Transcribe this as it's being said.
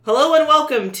Hello and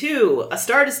welcome to A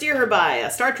Star to Steer Her By,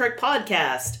 a Star Trek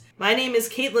podcast. My name is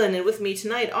Caitlin, and with me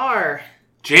tonight are...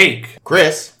 Jake.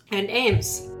 Chris. And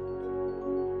Ames.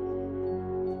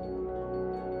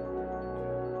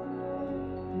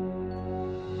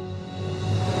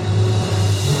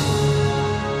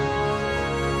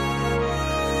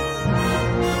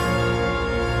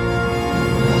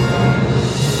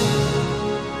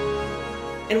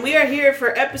 And we are here for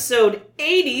episode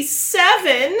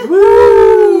 87!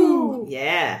 Woo!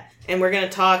 Yeah. And we're going to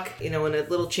talk, in a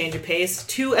little change of pace,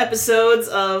 2 episodes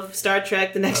of Star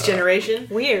Trek The Next Generation.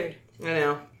 Weird. I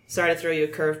know. Sorry to throw you a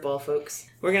curveball, folks.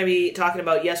 We're going to be talking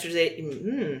about Yesterday's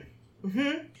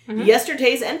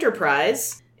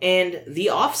Enterprise and The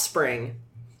Offspring.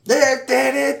 Man,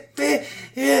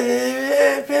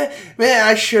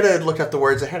 I should have looked up the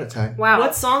words ahead of time. Wow.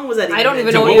 What song was that? I don't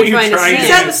even So know what what were you're you trying to trying say. Is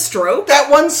to that a stroke?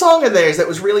 That one song of theirs that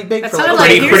was really big That for sounded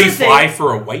like... like- Pretty here's the thing. fly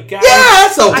for a white guy? Yeah,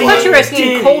 that's okay. I thought you were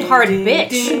singing Cold Hard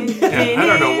Bitch. Yeah,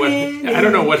 I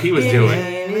don't know what he was doing.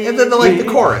 And then the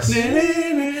chorus.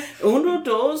 Uno,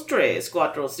 dos, tres,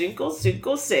 cuatro, cinco,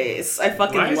 cinco, seis. I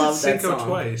fucking Why is love it that Cinco song.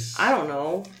 twice? I don't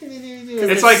know.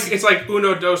 It's like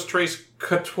Uno, dos, tres,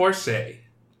 catorce.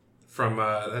 From,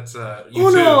 that's, U2.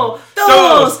 Uno,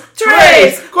 dos,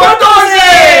 tres,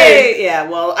 catorce! Yeah,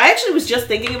 well, I actually was just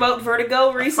thinking about Vertigo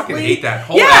I recently. fucking hate that.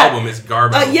 Whole Yeah. album is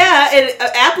garbage. Yeah, and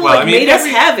Apple Well, I mean, made us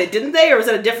have it, didn't they? Or was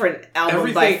that a different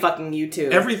album by Everything- fucking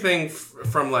U2? Everything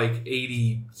from,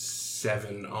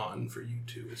 87 on for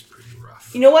U2 is pretty rough.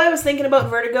 You know why I was thinking about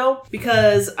Vertigo?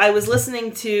 Because I was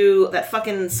listening to that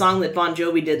fucking song that Bon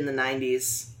Jovi did in the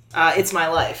 90s. It's My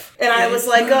Life. And I was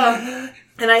like,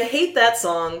 and I hate that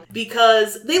song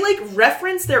because they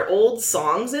reference their old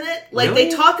songs in it. Like Really?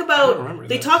 they talk I don't remember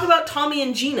about this. Tommy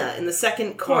and Gina in the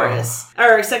second chorus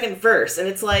or second verse, and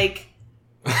it's like,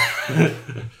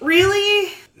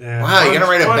 really? Yeah, Wow, you're gonna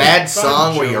write a bad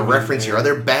song where you Jovi, reference your man.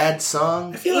 other bad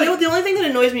song? You know, the only thing that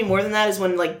annoys me more than that is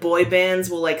when boy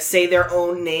bands will say their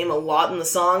own name a lot in the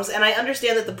songs, and I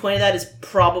understand that the point of that is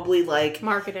probably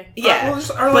Marketing. yeah,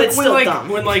 Or but it's when still dumb.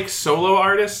 when solo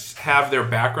artists have their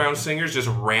background singers just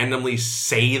randomly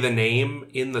say the name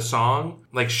in the song,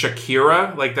 like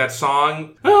Shakira, like that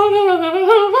song.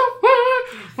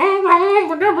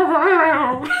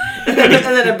 and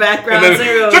then a background And then,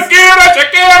 singer goes,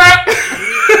 Shakira.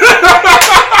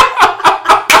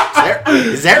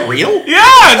 Is that real?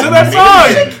 Yeah, it's in that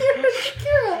song.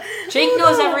 Jake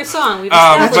knows every song. We've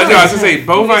But established no, I was this. gonna say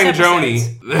Bovine Previous Joni.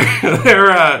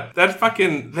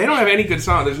 episodes. They don't have any good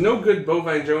song. There's no good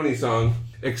Bovine Joni song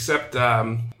except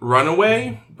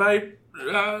Runaway by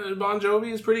Bon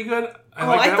Jovi is pretty good.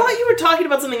 I thought you were talking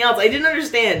about something else. I didn't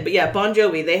understand, but yeah, Bon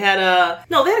Jovi. They had a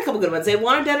couple good ones. They had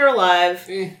Wanted Dead or Alive.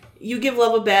 You Give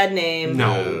Love a Bad Name.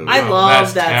 No, I love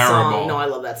that's that terrible. song. No, I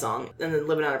love that song. And then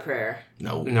Living on a Prayer.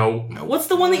 No. What's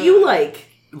the one that you like?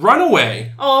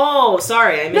 Runaway. Oh,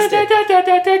 sorry, I missed it.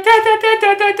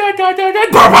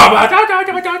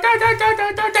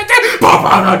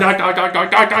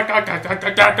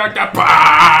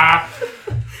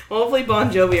 Well, hopefully Bon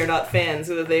Jovi are not fans.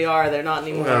 Whether they are, they're not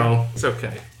anymore. No, it's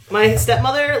okay. My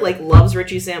stepmother loves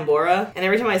Richie Sambora, and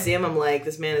every time I see him, I'm like,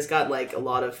 this man has got a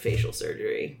lot of facial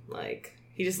surgery.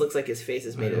 He just looks like his face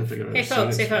is made of. Hey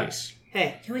folks.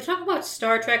 Hey, Can we talk about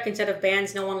Star Trek instead of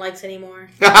bands no one likes anymore?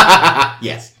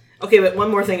 Yes. okay, but one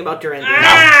more thing about Durandal.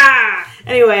 Ah!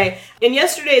 Anyway, in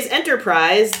yesterday's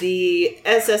Enterprise, the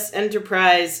SS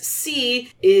Enterprise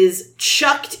C is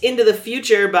chucked into the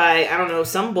future by, I don't know,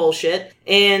 some bullshit,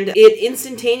 and it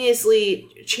instantaneously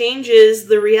changes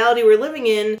the reality we're living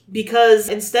in because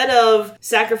instead of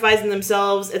sacrificing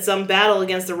themselves at some battle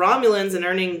against the Romulans and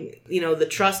earning, the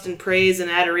trust and praise and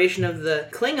adoration of the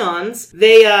Klingons,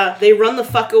 they run the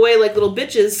fuck away like little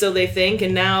bitches, so they think,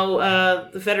 and now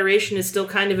the Federation is still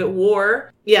kind of at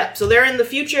war. Yeah, so they're in the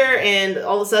future, and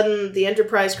all of a sudden, the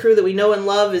Enterprise crew that we know and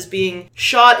love is being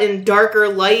shot in darker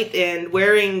light and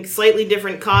wearing slightly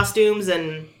different costumes,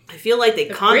 and I feel like they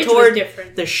The bridge was contoured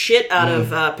different. the shit out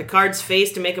of Picard's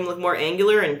face to make him look more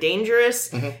angular and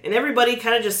dangerous, and everybody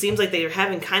kind of just seems like they're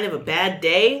having kind of a bad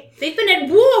day. They've been at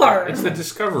war! It's the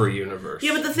Discovery universe.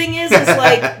 Yeah, but the thing is that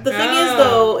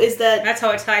That's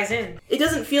how it ties in. it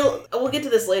doesn't feel... We'll get to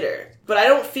this later. But I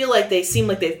don't feel like they seem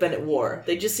like they've been at war.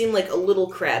 They just seem a little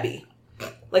crabby.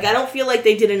 I don't feel like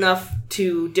they did enough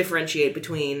to differentiate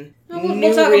between We'll new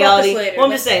talk about reality. this later, Well, I'm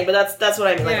but- just saying, but that's what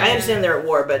I mean. Yeah. I understand they're at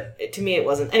war, but to me it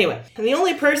wasn't. Anyway, and the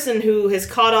only person who has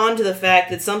caught on to the fact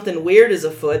that something weird is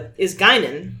afoot is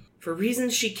Guinan, for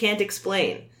reasons she can't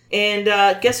explain. And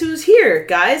guess who's here,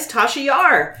 guys? Tasha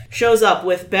Yar shows up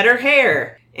with better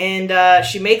hair. And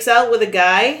she makes out with a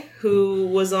guy who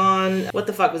was on... What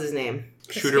the fuck was his name?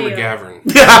 Shooter Castillo.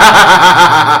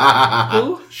 McGavin.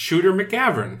 Who? Shooter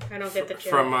McGavin I don't get the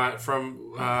joke.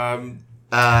 from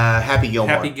Happy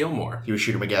Gilmore. Happy Gilmore. He was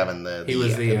Shooter McGavin, He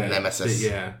was the nemesis.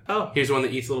 yeah. Oh. He was the one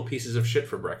that eats little pieces of shit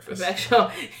for breakfast.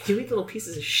 Actually, you eat little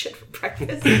pieces of shit for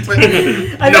breakfast.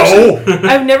 No!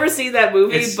 I've never seen that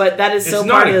movie, It's- but that is so it's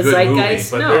part not of a the good movie,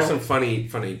 zeitgeist. but No. there's some funny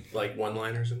like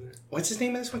one-liners in there. What's his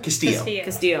name in this one? Castillo.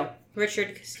 Castillo.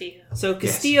 Richard Castillo. So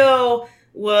Castillo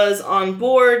was on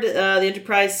board the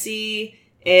Enterprise C,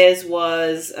 as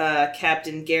was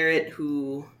Captain Garrett,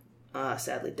 who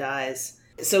sadly dies.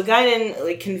 So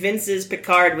Guinan convinces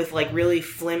Picard with really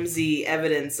flimsy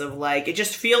evidence of it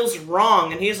just feels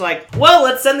wrong, and he's like, "Well,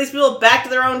 let's send these people back to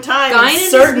their own time." Guinan is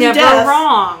certain never death.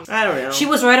 wrong. I don't know. She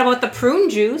was right about the prune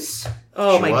juice.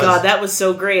 Oh She my was. god, that was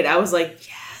so great! I was like,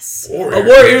 "Yes, Warrior a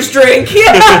warrior's drink."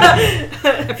 Yeah.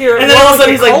 If you're And then all of a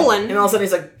sudden he's colon. and all of a sudden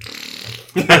he's like,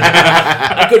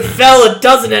 "I could fell a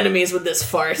dozen enemies with this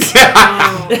fart."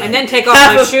 Oh, and then take off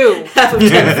Half my of- shoe. Half of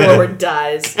 10 forward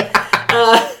dies.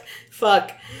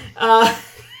 Fuck.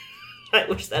 I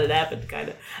wish that had happened, kind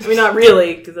of. I mean, not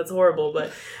really, because that's horrible,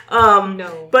 but...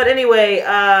 No. But anyway,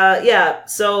 yeah,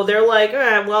 so they're like, all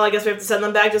right, well, I guess we have to send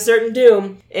them back to Certain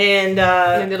Doom. And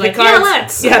they're like, Picard's, yeah,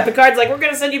 let's. Yeah, Picard's like, we're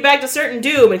going to send you back to Certain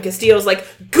Doom. And Castillo's like,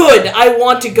 good, I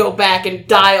want to go back and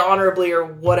die honorably or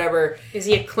whatever. Is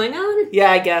he a Klingon?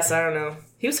 Yeah, I guess. I don't know.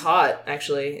 He was hot,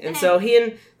 actually. And so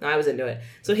No, I was into it.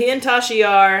 So he and Tasha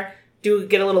Yar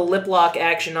get a little lip lock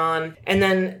action on. And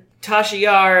then Tasha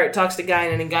Yar talks to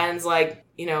Guinan, and Guinan's like,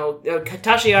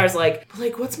 Tasha Yar's like,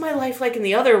 what's my life like in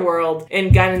the other world?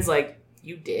 And Guinan's like,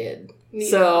 you did.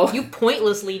 So You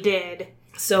pointlessly did.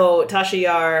 So Tasha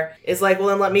Yar is like, well,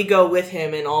 then let me go with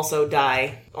him and also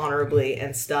die honorably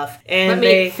and stuff. And Let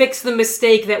me fix the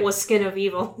mistake that was Skin of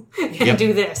Evil and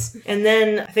do this. And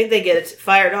then I think they get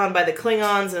fired on by the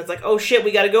Klingons, and it's like, oh shit,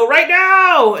 we gotta go right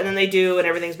now! And then they do, and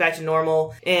everything's back to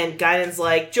normal. And Guinan's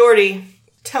like, Geordi,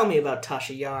 tell me about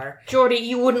Tasha Yar. Geordi,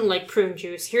 you wouldn't like prune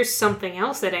juice. Here's something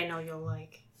else that I know you'll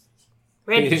like.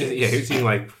 Red juice. Yeah, he was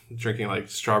eating drinking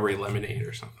strawberry lemonade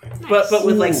or something. But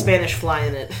with Spanish fly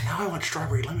in it. Now I want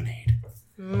strawberry lemonade.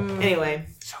 Anyway.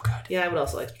 So good. Yeah, I would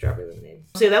also like strawberry lemonade.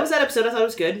 So that was that episode. I thought it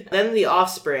was good. Then The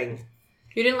Offspring.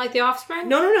 You didn't like The Offspring?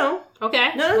 No.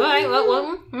 Okay. No.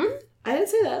 Well, I didn't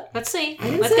say that. let's see.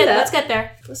 didn't say that. Let's get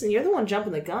there. Listen, you're the one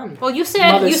jumping the gun. Well, you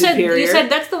said Mother you Superior. said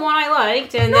that's the one I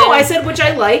liked, and No, then I said which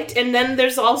I liked, and then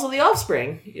there's also The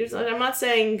Offspring. I'm not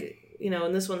saying,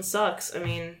 and this one sucks. I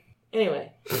mean,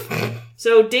 anyway.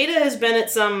 So Data has been at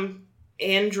some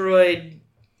Android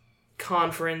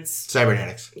conference.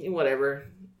 Cybernetics. Whatever.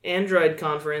 Android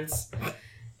conference.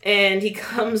 And he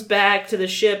comes back to the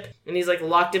ship, and he's,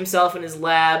 locked himself in his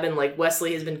lab, and,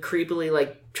 Wesley has been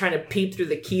creepily, trying to peep through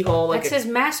the keyhole. that's his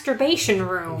masturbation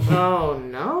room. Oh,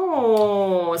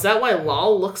 no. Is that why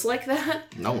Lal looks like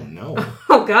that? No.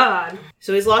 Oh God.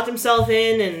 So he's locked himself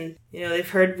in, and, they've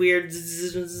heard weird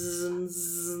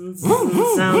sounds coming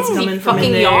He from in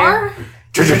fucking there. Yar?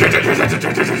 That's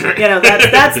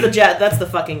the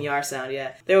fucking Yar sound,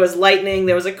 yeah. There was lightning,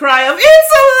 there was a cry of,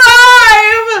 it's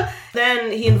alive!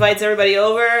 Then he invites everybody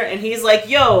over, and he's like,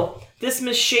 yo, this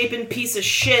misshapen piece of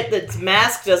shit that's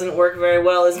mask doesn't work very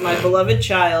well is my beloved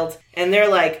child. And they're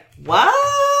like, what?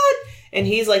 And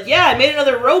he's like, yeah, I made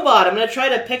another robot. I'm gonna try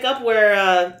to pick up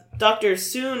where Dr.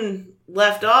 Soong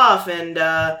left off, and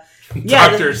Dr.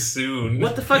 Soong.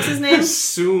 What the fuck's his name?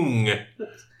 Soong.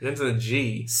 It ends in a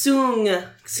G. Soong.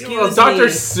 Excuse me. Dr.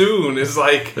 Soong is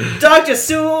Dr.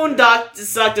 Soong,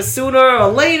 Dr. Sooner or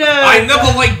later. I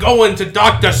never like going to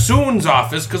Dr. Soong's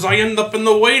office because I end up in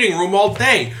the waiting room all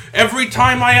day. Every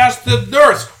time I ask the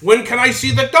nurse, when can I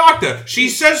see the doctor? She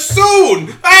says soon.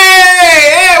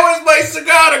 Hey, where's my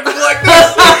cigar to go like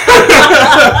this?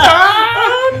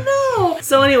 Oh no.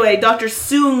 So anyway, Dr.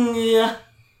 Soong.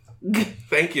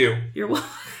 Thank you. You're welcome.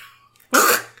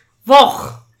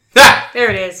 Voch. There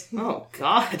it is. Oh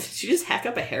god, did you just hack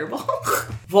up a hairball?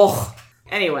 Voch.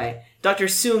 Anyway, Dr.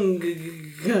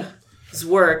 Soong's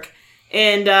work.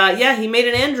 And he made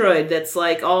an android that's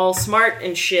all smart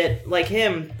and shit like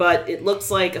him, but it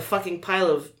looks like a fucking pile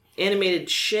of animated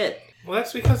shit. Well,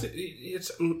 that's because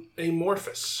it's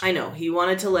amorphous. I know. He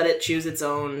wanted to let it choose its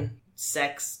own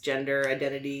sex, gender,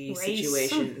 identity, Race.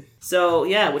 situation. So,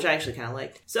 yeah, which I actually kind of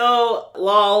liked. So,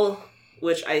 Lal,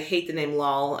 which I hate the name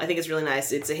Lal. I think it's really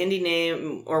nice. It's a Hindi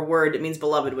name or word. It means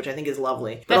beloved, which I think is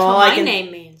lovely. That's what my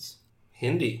name means.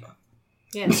 Hindi.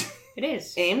 Yes, it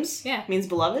is. Ames? Yeah. Means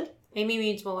beloved? Amy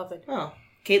means beloved. Oh.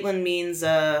 Caitlin means,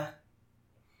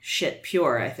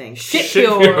 pure, I think. Shit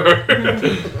pure. I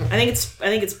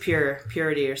think it's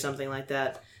purity or something like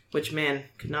that. Which, man,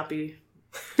 could not be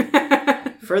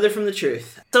further from the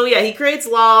truth. So yeah, he creates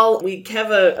Lal. We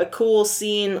have a cool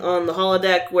scene on the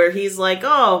holodeck where he's like,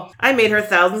 oh, I made her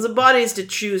thousands of bodies to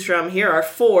choose from. Here are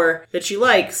 4 that she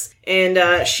likes.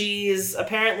 And she's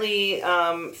apparently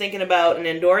thinking about an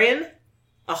Andorian,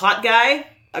 a hot guy,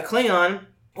 a Klingon,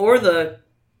 or the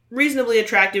reasonably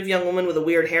attractive young woman with a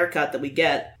weird haircut that we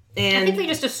get. And I think they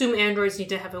just assume androids need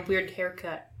to have a weird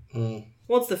haircut.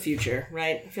 well, it's the future,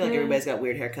 right? I feel like everybody's got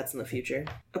weird haircuts in the future.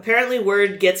 Apparently,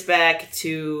 word gets back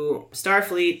to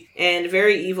Starfleet, and a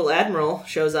very evil admiral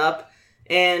shows up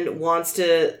and wants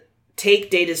to take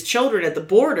Data's children at the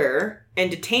border and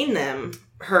detain them,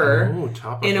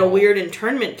 in a weird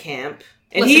internment camp.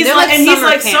 And Listen, he's they're like,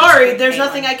 like summer sorry, camps, there's Caitlin.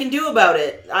 nothing I can do about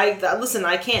it. Listen,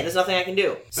 I can't. There's nothing I can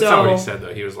do. That's not what he said,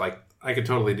 though. He was like, I could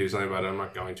totally do something about it. I'm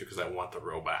not going to because I want the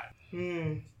robot.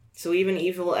 So even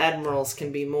evil admirals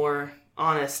can be more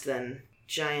honest than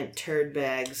giant turd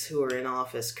bags who are in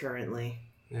office currently.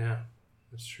 Yeah,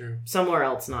 that's true. Somewhere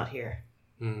else, not here.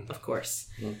 Of course.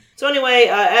 So anyway,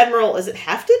 Admiral, is it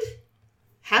Hafted?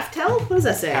 Haftel? What does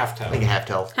that say? Half-tell. Like a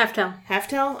half-tell. Half-tell.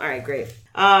 Haftel? Alright, great.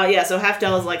 So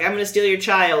Haftel is like, I'm gonna steal your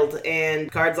child,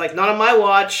 and Card's like, not on my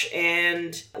watch,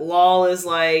 and Lal is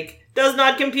like, does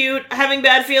not compute, having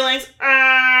bad feelings,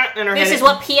 and her This head is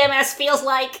what PMS feels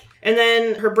like. And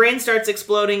then her brain starts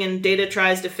exploding, and Data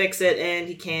tries to fix it, and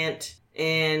he can't,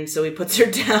 and so he puts her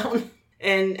down.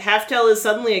 And Haftel is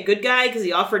suddenly a good guy because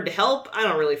he offered to help. I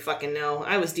don't really fucking know.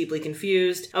 I was deeply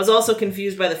confused. I was also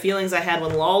confused by the feelings I had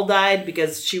when Lal died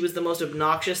because she was the most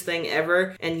obnoxious thing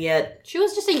ever, and yet She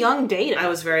was just a young Data. I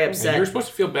was very And upset. you're supposed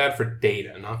to feel bad for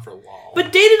Data, not for Lal.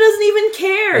 But Data doesn't even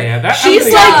care. Yeah, that- she's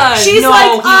He like, does. she's No,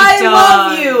 like, he I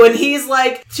love does. you, and he's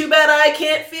like, too bad I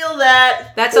can't feel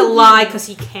that. That's a lie because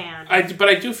he can. But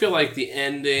I do feel like the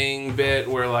ending bit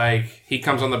where, like, he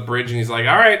comes on the bridge and he's like,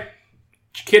 all right,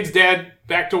 kid's dead,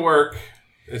 back to work.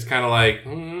 It's kind of like,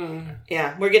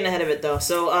 Yeah, we're getting ahead of it though.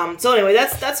 So anyway,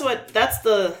 that's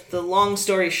the long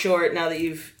story short. Now that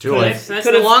you've That's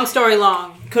the long story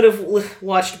long. could have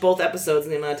watched both episodes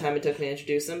in the amount of time it took me to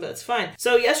introduce them, but it's fine.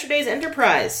 So yesterday's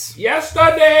Enterprise.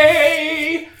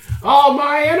 yesterday, all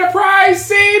my Enterprise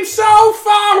seems so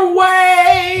far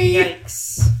away.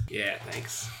 Yikes! Yeah,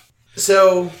 thanks.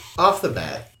 So, off the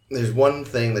bat, there's one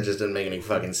thing that just didn't make any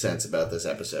fucking sense about this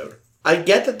episode. I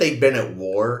get that they've been at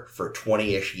war for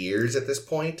 20-ish years at this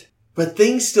point, but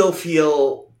things still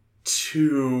feel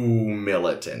too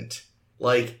militant.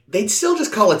 Like, they'd still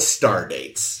just call it star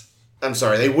dates. I'm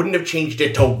sorry, they wouldn't have changed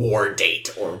it to war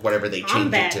date or whatever they changed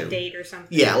Combat it to. date or something.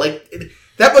 Yeah, like,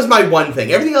 that was my one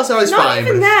thing. Everything else I was Not fine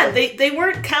even with. that. They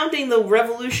weren't counting the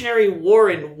Revolutionary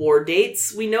War in war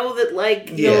dates. We know that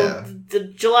the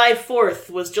July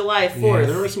 4th was July 4th. Yeah,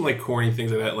 there were some like corny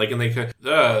things like that, like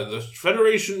the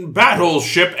Federation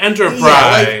battleship Enterprise.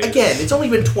 Yeah, like, again, it's only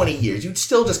been 20 years. You'd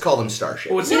still just call them starships.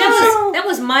 Well, it's See, not that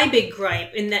was my big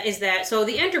gripe. So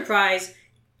the Enterprise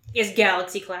is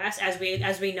Galaxy class, as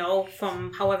we know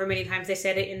from however many times they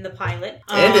said it in the pilot.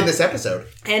 And in this episode.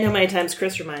 And how many times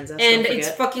Chris reminds us. And don't it's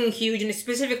forget. fucking huge, and it's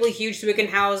specifically huge so we can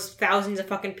house thousands of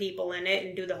fucking people in it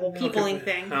and do the whole peopling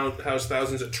thing. House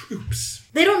thousands of troops.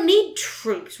 They don't need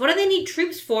troops. What do they need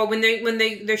troops for when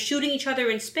they're shooting each other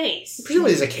in space?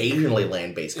 Presumably there's occasionally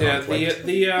land-based conflict.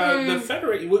 The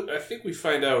Federation. I think we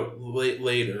find out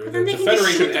later But that then the they can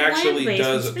just shoot Federation the actually land base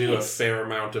does in do a space. fair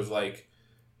amount of like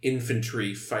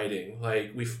infantry fighting.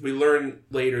 Like we learn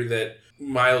later that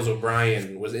Miles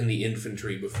O'Brien was in the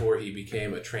infantry before he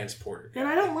became a transporter. And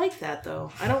I don't like that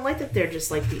though. I don't like that they're just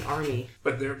like the army.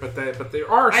 But there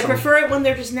are. I Some, prefer it when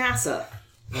they're just NASA.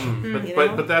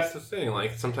 But that's the thing.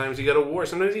 Like sometimes you got a war.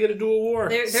 Sometimes you got to do a war.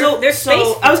 They're space.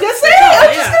 I was gonna say that. I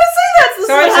was just gonna say that. This is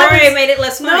what Sorry, I happens. made it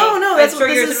less funny. No, that's what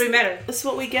yours this would be better. This is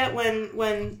what we get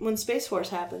when Space Force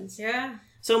happens. Yeah.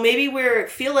 So maybe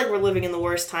feel like we're living in the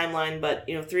worst timeline, but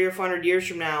 300 or 400 years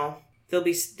from now, there'll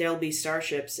be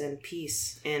starships and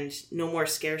peace and no more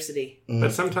scarcity.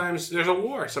 But sometimes there's a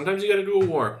war. Sometimes you got to do a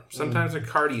war. Sometimes the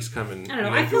Cardis come in. I don't know.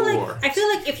 and I they feel do a like war.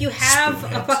 if you have a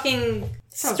Spoonheads. fucking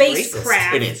Sounds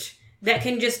spacecraft It is. that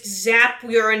can just zap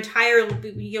your entire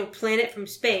planet from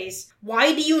space,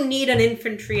 why do you need an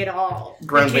infantry at all?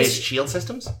 Ground-based shield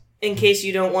systems? In case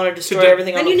you don't want to destroy do-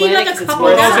 everything on Then the you need, planet, like, a 'cause it's couple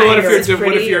worth guys. Also, what if or it's you're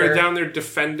pretty, down there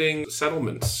defending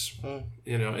settlements,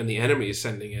 and the enemy is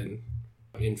sending in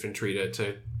infantry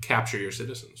to capture your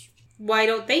citizens? Why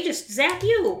don't they just zap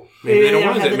you? Maybe they don't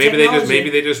want have to. the Maybe technology.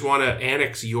 they just want to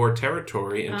annex your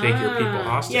territory and take your people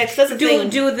hostage. Yeah, because that's the thing.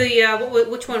 Do the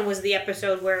which one was the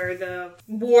episode where the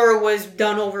war was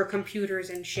done over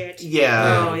computers and shit?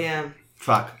 Yeah. Oh yeah.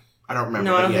 Fuck. I don't remember.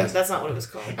 No, I but don't yeah. think that's not what it was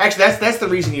called. Actually, that's the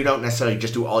reason you don't necessarily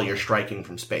just do all your striking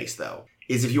from space, though.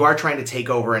 is if you are trying to take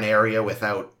over an area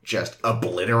without just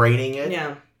obliterating it.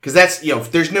 Yeah. Because that's,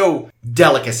 there's no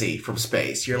delicacy from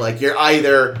space. You're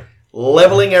either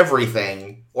leveling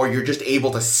everything or you're just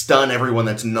able to stun everyone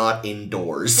that's not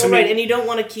indoors. Well, right, and you don't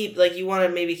want to keep, you want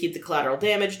to maybe keep the collateral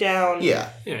damage down. Yeah.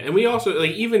 Yeah, and we also,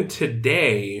 even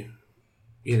today,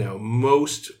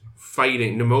 most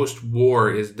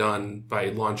war is done by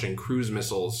launching cruise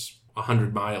missiles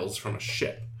 100 miles from a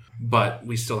ship. But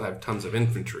we still have tons of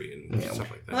infantry and stuff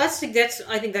like that. Well,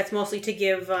 I think that's mostly to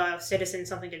give citizens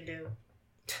something to do.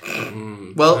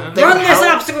 Well, Run this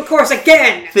obstacle course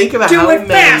again! Think about do how it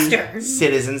many faster!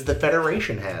 citizens the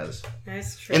Federation has.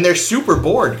 That's true. And they're super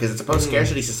bored because it's a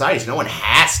post-scarcity society, so no one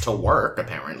has to work,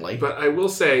 apparently. But I will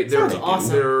say, Sounds awesome.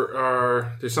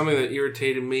 there's something that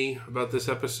irritated me about this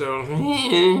episode.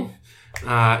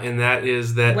 And that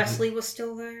is that... Wesley was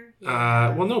still there?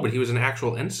 well, no, but he was an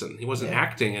actual ensign. He wasn't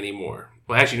acting anymore.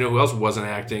 Well, actually, you know who else wasn't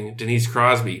acting? Denise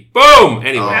Crosby. Boom!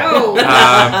 Anyway.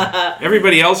 Oh!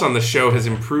 Everybody else on the show has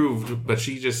improved, but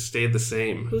she just stayed the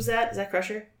same. Who's that? Is that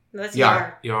Crusher? No, that's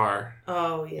Yar. Yar.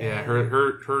 Oh, yeah. Yeah,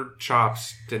 her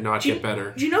chops did not get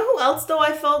better. Do you know who else, though,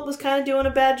 I felt was kind of doing a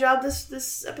bad job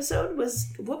this episode?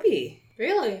 Was Whoopi.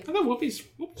 Really? I thought Whoopi's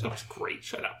was great.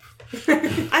 Shut up.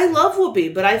 I love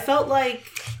Whoopi, but I felt like...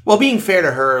 Well, being fair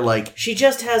to her, she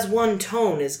just has one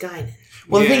tone as Guinan.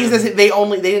 Well, the thing is that they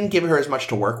didn't give her as much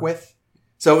to work with.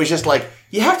 So it was just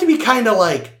you have to be kind of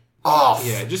off.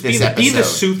 Yeah, just this be the episode.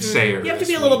 soothsayer. You have to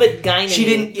be a little bit Guinan. She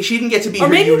didn't get to be Or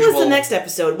her maybe usual... it was the next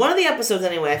episode. One of the episodes,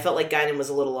 anyway, I felt like Guinan was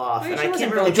a little off. Well, and she I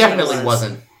wasn't can't remember It which one definitely was.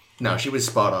 wasn't. No, she was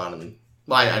spot on. And,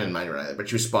 well, I didn't mind her either, but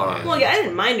she was spot on. Well, yeah, I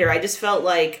didn't mind her. I just felt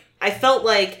like...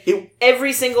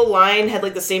 every single line had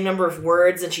the same number of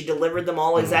words, and she delivered them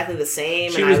all exactly the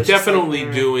same. She and I was just definitely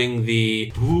like, doing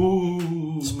the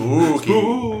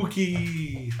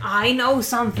spooky. I know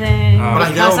something. But I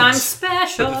because don't. I'm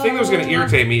special. But the thing that was going to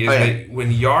irritate me is Oh, yeah. that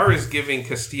when Yar is giving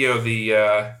Castillo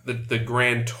the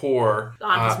grand tour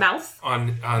On his mouth?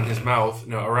 on his mouth,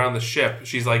 around the ship,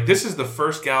 she's like, "This is the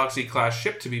first Galaxy class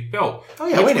ship to be built." Oh,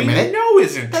 yeah, which wait a we minute. know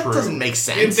isn't That true. doesn't make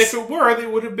sense. If it were, they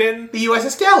would have been The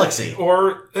USS Galaxy.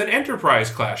 or an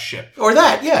Enterprise class ship. Or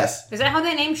that, yes. Is that how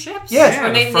they name ships? Yes. Yeah,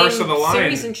 Or they the first name of the line.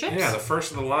 series and ships? Yeah, the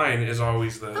first of the line is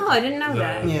always the. Oh, I didn't know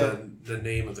that. Yeah. The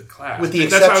name of the class. With the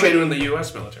That's how they exception- do in the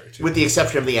U.S. military too. With the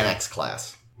exception of the NX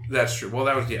class. That's true. Well,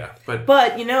 that was but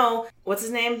But, what's his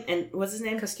name? And what's his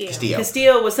name? Castillo.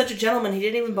 Castillo was such a gentleman, he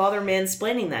didn't even bother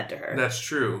mansplaining that to her. that's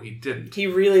true. He didn't. He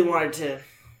really wanted to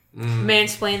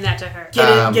Mansplain that to her.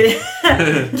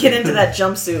 get into that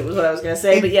jumpsuit, was what I was going to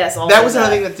say. But yes, That was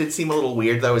another thing that did seem a little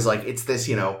weird, though, is it's this,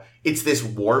 it's this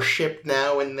warship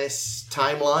now in this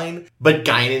timeline, but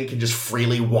Guinan can just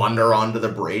freely wander onto the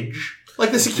bridge.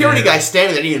 The security guy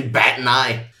standing there, didn't even bat an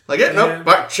eye.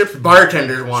 Nope, ship's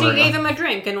bartender's She wandering. gave him a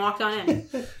drink and walked on in.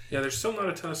 Yeah, there's still not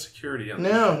a ton of security on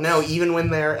No, even when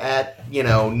they're at,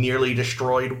 nearly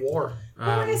destroyed war.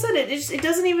 Well, like I said, it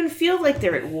doesn't even feel like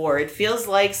they're at war. It feels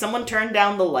like someone turned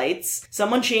down the lights,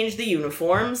 someone changed the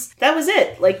uniforms. That was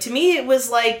it. To me, it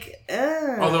was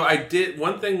Although I did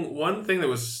one thing that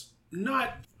was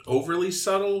not overly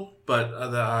subtle, but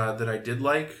that I did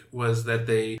like was that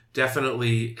they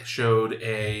definitely showed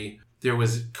there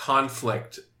was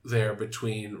conflict there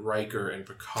between Riker and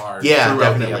Picard Yeah,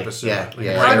 throughout definitely. the episode.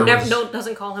 Yeah. Riker Picard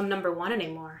doesn't call him number one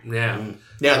anymore. Yeah.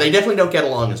 Yeah, they definitely don't get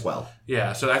along as well.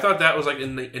 Yeah, so I thought that was a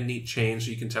neat change.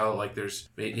 So you can tell there's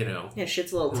yeah,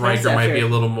 shit's a little tense Riker might after. be a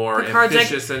little more Picard's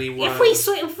ambitious than he was.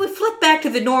 If we flip back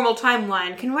to the normal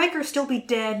timeline, can Riker still be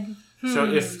dead?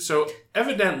 So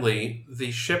evidently the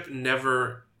ship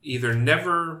never in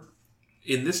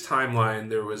this timeline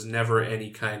there was never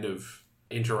any kind of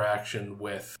interaction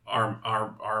with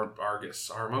Armus.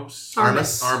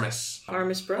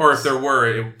 Armis Brooks. Or if there were,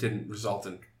 it didn't result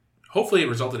in. Hopefully, it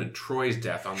resulted in Troy's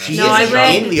death on that. She ship.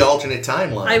 is in the alternate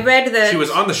timeline. I read that She was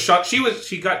on the shuttle.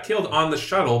 She got killed on the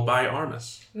shuttle by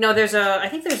Armus. No, I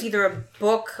think there's either a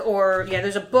book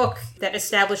there's a book that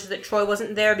establishes that Troy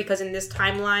wasn't there because in this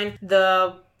timeline,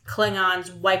 the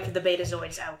Klingons wiped the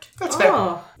Betazoids out. That's fair.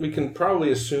 Oh. We can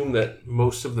probably assume that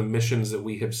most of the missions that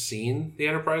we have seen the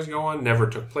Enterprise go on never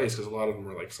took place because a lot of them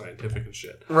were scientific and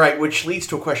shit. Right, which leads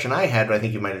to a question I had, but I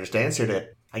think you might have just answered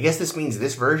it. I guess this means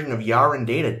this version of Yar and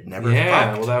Data never Yeah,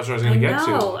 fucked. well, that was what I was going to get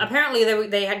No, to. apparently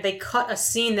they cut a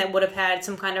scene that would have had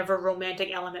some kind of a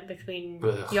romantic element between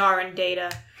Ugh. Yar and Data.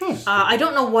 I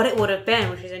don't know what it would have been,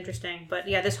 which is interesting. But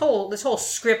yeah, this whole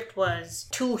script was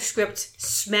two scripts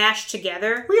smashed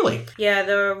together. Really? Yeah,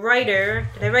 the writer,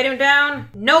 did I write him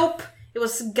down? Nope. It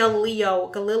was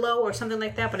Galileo or something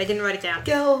like that, but I didn't write it down.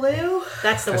 Galileo?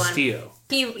 That's the one. Castillo.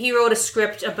 He wrote a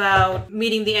script about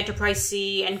meeting the Enterprise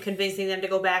C and convincing them to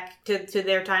go back to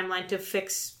their timeline to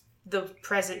fix the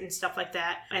present and stuff like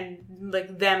that, and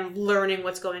like them learning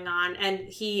what's going on. And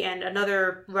he and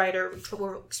another writer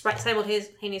were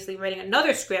simultaneously writing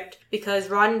another script because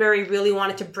Roddenberry really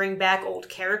wanted to bring back old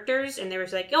characters, and they were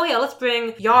like, oh yeah, let's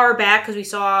bring Yar back because we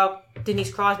saw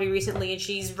Denise Crosby recently and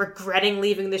she's regretting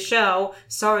leaving the show.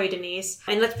 Sorry, Denise.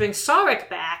 And let's bring Sarek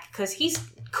back because he's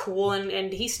cool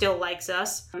and he still likes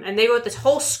us. And they wrote this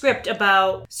whole script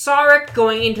about Sarek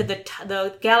going into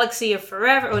the Galaxy of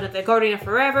Forever, or the Guardian of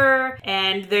Forever,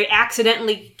 and they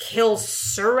accidentally kill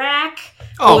Surak.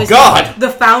 Oh God! The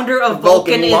founder of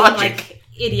Vulcan Vulcan logic.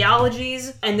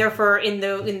 Ideologies, and therefore in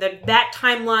that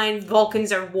timeline,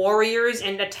 Vulcans are warriors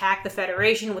and attack the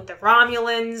Federation with the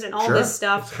Romulans and all this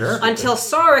stuff. Until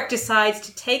Sarek decides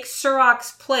to take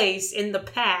Surak's place in the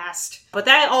past. But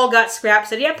that all got scrapped.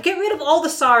 Said, yep, get rid of all the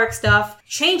Sarek stuff.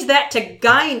 Change that to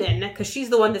Guinan, because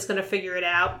she's the one that's going to figure it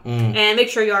out. And make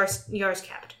sure Yar's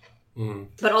kept.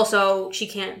 But also, she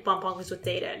can't bump uncles with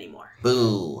Data anymore.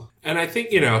 Boo. And I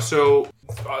think, so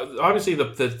obviously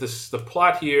the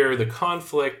plot here, the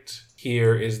conflict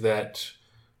here is that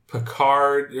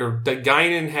Picard, or that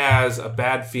Guinan has a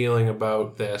bad feeling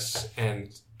about this and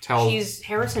tells... She's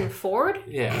Harrison Ford?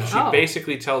 Yeah, she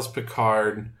basically tells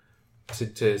Picard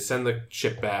to send the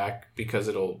ship back because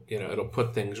it'll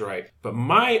put things right. But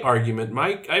my argument,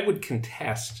 I would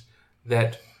contest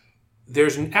that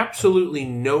there's absolutely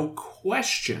no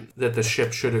question that the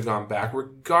ship should have gone back,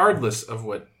 regardless of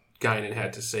what Guinan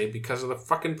had to say, because of the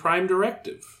fucking Prime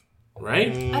Directive,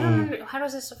 right? I don't know. How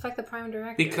does this affect the Prime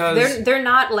Directive? Because they're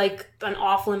not like an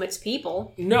off-limits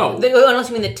people. No. Unless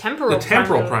you mean the temporal Prime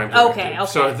Directive. Okay.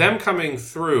 So them coming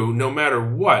through, no matter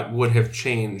what, would have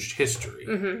changed history.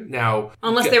 Now,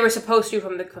 unless they were supposed to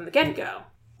from the get-go.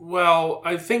 Well,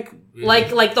 I think like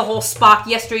the whole Spock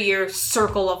yesteryear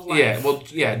circle of life.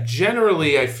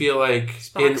 Generally, I feel like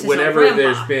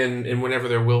whenever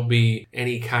there will be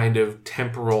any kind of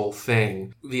temporal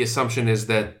thing, the assumption is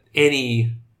that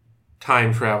any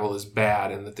time travel is bad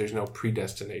and that there's no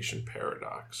predestination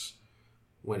paradox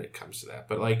when it comes to that.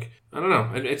 But I don't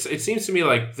know. It seems to me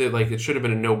like it should have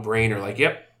been a no-brainer.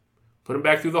 Yep. Put him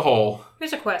back through the hole.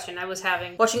 Here's a question I was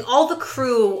having. Watching all the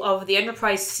crew of the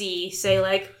Enterprise C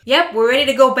say, yep, we're ready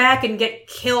to go back and get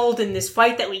killed in this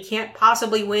fight that we can't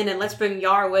possibly win, and let's bring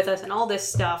Yar with us and all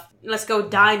this stuff. Let's go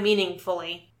die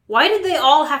meaningfully. Why did they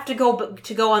all have to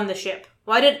go on the ship?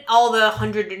 Why did all the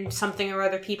 100 and something or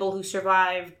other people who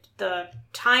survived the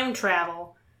time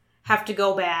travel have to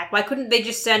go back? Why couldn't they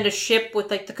just send a ship with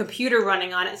the computer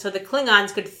running on it so the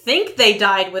Klingons could think they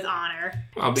died with honor,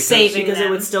 saving them? Because it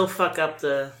would still fuck up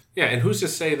the... Yeah, and who's to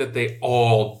say that they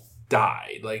all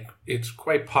died? It's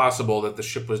quite possible that the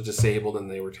ship was disabled and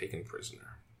they were taken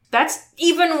prisoner. That's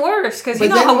even worse, because you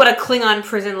know what a Klingon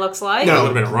prison looks like. No, it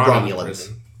would have been a Romulan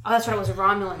prison. Oh, that's right, it was a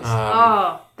Romulans.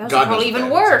 That was probably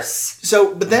even worse.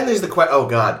 So, but then there's the question... Oh,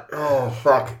 God. Oh,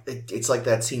 fuck. It's like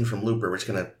that scene from Looper where it's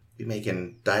going to be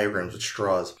making diagrams with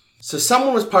straws. So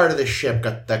someone was part of this ship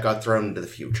that got thrown into the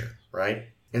future, right?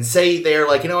 And say they're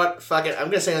like, you know what, fuck it, I'm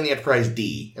going to stay on the Enterprise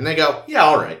D. And they go, yeah,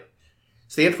 all right.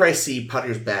 So the Enterprise C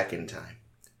putters back in time.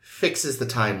 Fixes the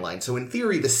timeline. So in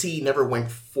theory, the C never went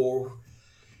forward.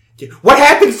 What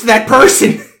happens to that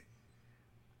person?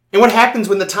 And what happens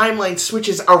when the timeline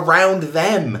switches around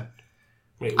them?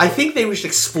 Wait, I think they would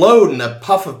explode in a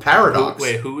puff of paradox.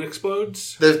 Who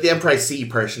explodes? The Enterprise C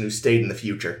person who stayed in the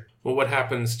future. Well, what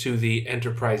happens to the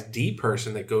Enterprise D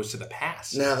person that goes to the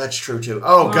past? No, that's true too.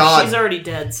 Oh, God. She's already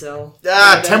dead, so...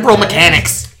 temporal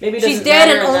mechanics. Maybe she's dead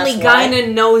and only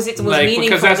Guinan knows it was meaningful.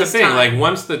 Because that's the thing.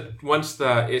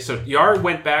 Time. So Yar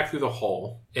went back through the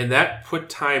hole, and that put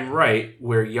time right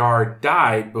where Yar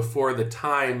died before the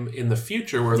time in the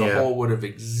future where the hole would have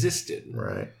existed.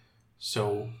 Right.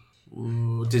 So...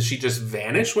 did she just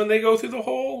vanish when they go through the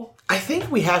hole? I think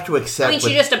we have to accept...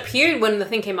 she just appeared when the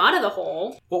thing came out of the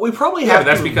hole. What we probably have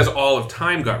that's because all of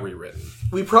time got rewritten.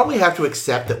 We probably have to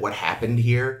accept that what happened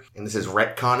here, and this is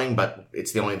retconning, but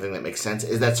it's the only thing that makes sense,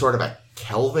 is that sort of a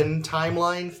Kelvin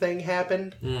timeline thing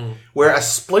happened, where a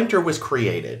splinter was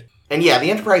created. And yeah,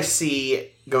 the Enterprise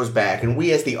C goes back, and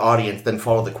we as the audience then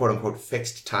follow the quote-unquote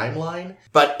fixed timeline.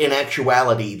 But in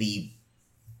actuality, the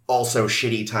also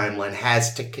shitty timeline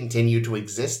has to continue to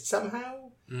exist somehow.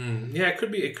 Yeah, it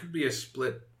could be a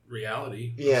split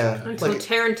reality. Yeah, until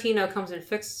Tarantino comes and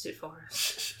fixes it for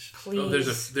us.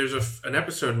 Please. There's an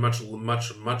episode much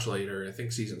later, I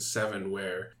think season 7,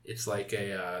 where it's like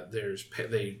they're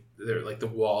like the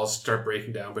walls start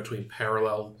breaking down between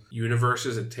parallel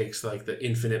universes. It takes like the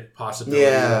infinite possibility,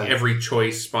 like every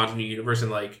choice spawned a new universe, and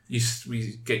like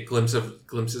we get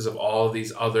glimpses of all of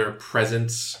these other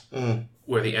presents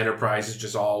where the Enterprise is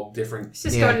just all different. It's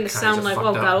just starting to sound like, fucked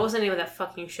up. God, what was the name of that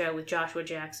fucking show with Joshua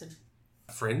Jackson?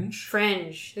 Fringe?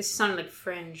 Fringe. This sounded like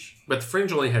Fringe. But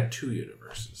Fringe only had 2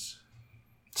 universes.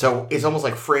 So it's almost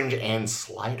like Fringe and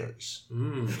Sliders.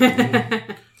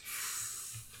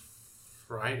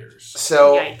 Riders.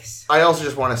 So Yikes. I also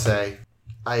just want to say,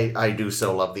 I do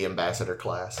so love the Ambassador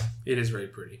class. It is very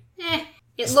pretty.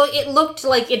 It looked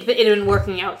like it had been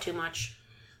working out too much.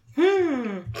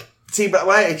 See, but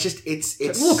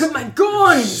it's Look at my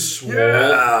guns!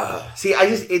 Yeah. See,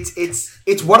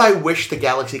 it's what I wish the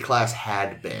Galaxy class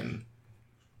had been.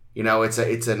 You know, it's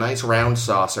a nice round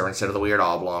saucer instead of the weird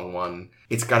oblong one.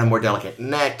 It's got a more delicate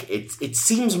neck. It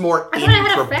seems more in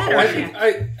proportion.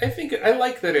 I think I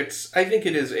like that I think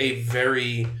it is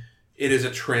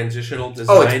a transitional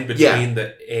design between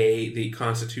the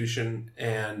Constitution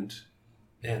and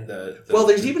the well,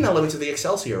 there's even elements of the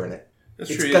Excelsior in it. That's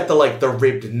It's true. got the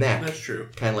ribbed neck. That's true.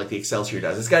 Kind of like the Excelsior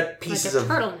does. It's got pieces like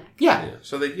a of turtleneck. Yeah.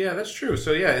 So that's true.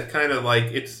 So yeah, it's kind of like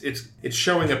it's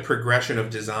showing a progression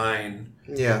of design.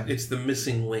 Yeah. It's the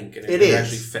missing link, and It it is.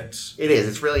 actually fits. It is.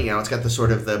 It's really, it's got the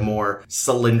sort of the more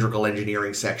cylindrical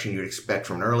engineering section you'd expect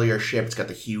from an earlier ship. It's got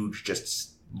the huge,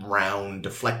 just round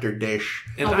deflector dish.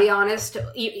 And I'll be honest,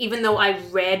 even though I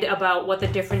read about what the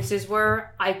differences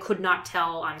were, I could not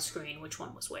tell on screen which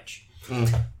one was which.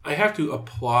 I have to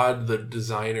applaud the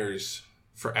designers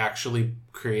for actually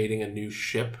creating a new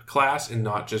ship class and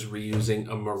not just reusing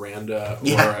a Miranda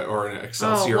or an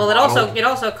Excelsior model. it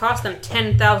also cost them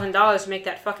 $10,000 to make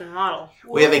that fucking model.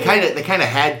 Well, yeah, they kind of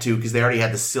had to because they already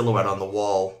had the silhouette on the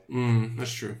wall.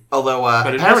 That's true. Although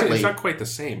But apparently it's not quite the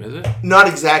same, is it? not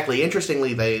exactly.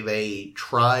 Interestingly, they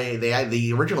had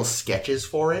the original sketches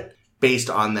for it based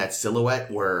on that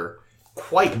silhouette were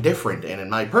quite different, and in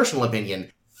my personal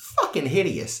opinion, fucking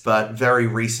hideous. But very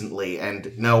recently,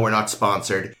 and no, we're not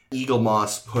sponsored, Eagle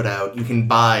Moss put out, you can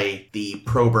buy the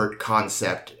Probert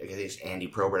concept, I guess Andy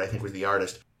Probert, I think was the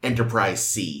artist, Enterprise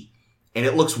C. And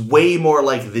it looks way more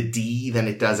like the D than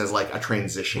it does as like a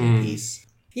transition piece.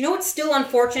 You know what's still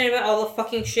unfortunate about all the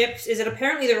fucking ships is that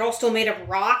apparently they're all still made of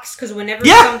rocks, because whenever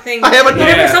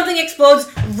something explodes,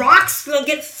 rocks will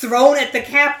get thrown at the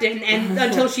captain and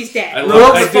until she's dead. I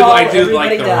do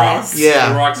like the rocks. Yeah.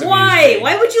 The rocks Why?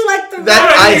 Why would you like the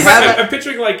rocks? I'm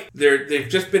picturing like they've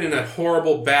just been in a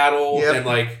horrible battle, and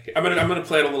like I'm gonna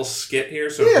play out a little skit here,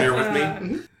 so bear with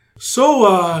me.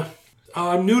 So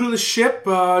I'm new to the ship,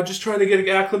 just trying to get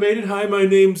acclimated. Hi, my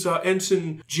name's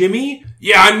Ensign Jimmy.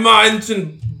 Yeah, I'm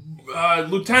Ensign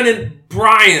Lieutenant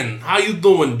Brian. How you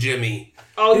doing, Jimmy?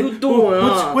 How you doing?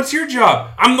 What's your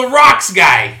job? I'm the rocks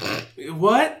guy.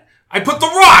 What? I put the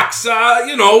rocks, up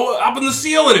in the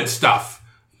ceiling and stuff.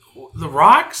 The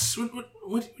rocks?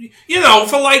 What,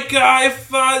 for like, if,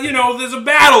 there's a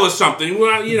battle or something,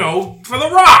 for the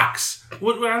rocks.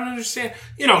 What, I don't understand.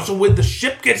 So when the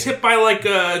ship gets hit by like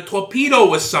a torpedo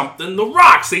or something, the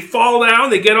rocks, they fall down,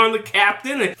 they get on the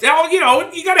captain, and,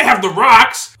 you gotta have the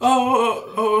rocks.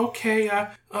 Oh, okay,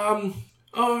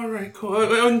 alright,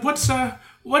 cool. And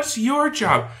what's your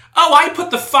job? Oh, I put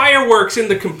the fireworks in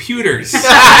the computers.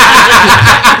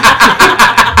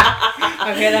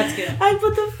 Okay, that's good. I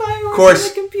put the fireworks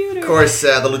in the computer. Of course,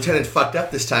 the lieutenant fucked up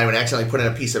this time and accidentally put in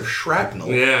a piece of shrapnel.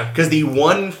 Yeah. Because the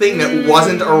one thing that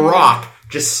wasn't a rock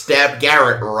just stabbed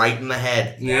Garrett right in the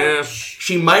head. Yeah.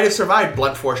 She might have survived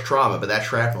blunt force trauma, but that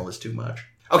shrapnel is too much.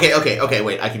 Okay,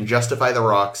 wait. I can justify the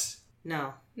rocks.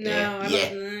 No. Yeah.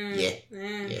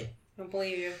 I don't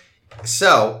believe you.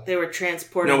 So. They were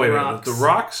transporting No, wait, rocks. the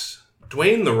rocks?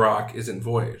 Dwayne the Rock is in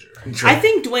Voyager. I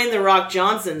think Dwayne the Rock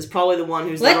Johnson's probably the one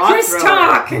who's Let the rock Chris thrower.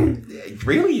 talk!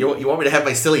 Really? You want me to have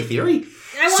my silly theory?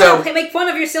 I want to make fun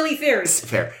of your silly theories.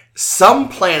 Fair. Some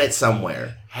planet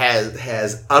somewhere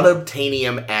has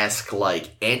unobtainium-esque, like,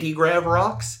 anti-grav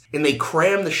rocks, and they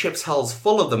cram the ship's hulls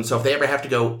full of them, so if they ever have to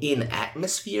go in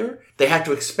atmosphere, they have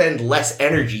to expend less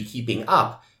energy keeping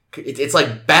up. It's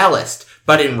like ballast,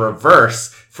 but in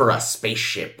reverse for a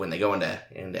spaceship when they go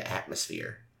into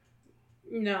atmosphere.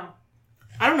 No.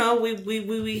 I don't know. We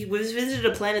visited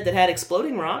a planet that had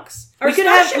exploding rocks. Are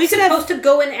starships supposed to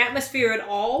go in atmosphere at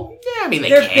all? Yeah, I mean,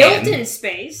 they're built in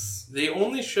space. The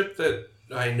only ship that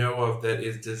I know of that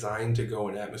is designed to go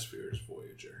in atmosphere is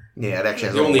Voyager. Yeah, it actually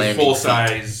has The a only landing full seat.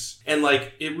 size. And,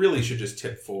 like, it really should just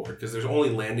tip forward, because there's only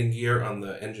landing gear on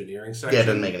the engineering section. Yeah, it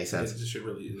doesn't make any sense. It should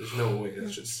really, there's no way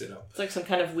that should sit up. It's like some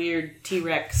kind of weird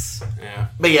T-Rex. Yeah.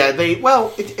 But yeah,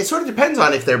 it sort of depends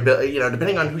on if they're,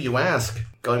 depending on who you ask.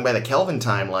 Going by the Kelvin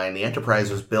timeline, the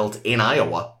Enterprise was built in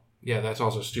Iowa. Yeah, that's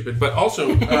also stupid. But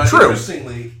also, True.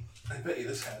 interestingly, I bet you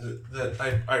this has it, that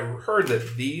I heard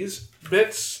that these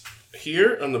bits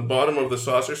here on the bottom of the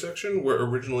saucer section were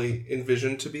originally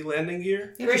envisioned to be landing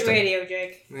gear. Great radio,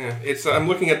 Jake. Yeah, it's. I'm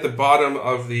looking at the bottom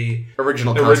of the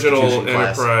Original Constitution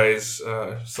class. Enterprise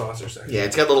saucer section. Yeah,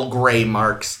 it's got little gray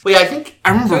marks. Well, yeah,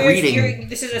 I remember reading.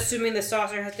 This is assuming the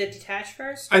saucer has to detach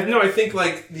first? I think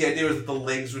like the idea was that the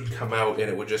legs would come out and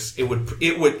it would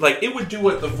do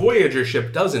what the Voyager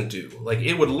ship doesn't do. Like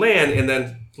it would land and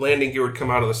then landing gear would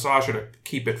come out of the saucer to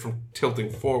keep it from tilting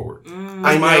forward.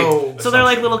 I know. So they're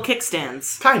like little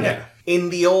kickstands. Kind of. Yeah. In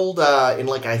the old,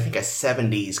 I think a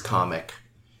 70s comic,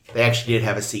 they actually did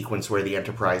have a sequence where the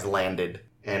Enterprise landed,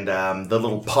 and the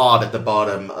little pod at the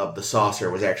bottom of the saucer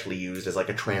was actually used as like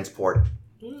a transport.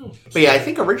 But yeah, I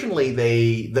think originally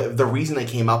the reason they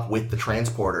came up with the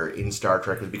transporter in Star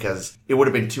Trek was because it would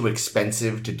have been too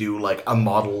expensive to do like a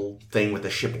model thing with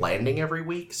the ship landing every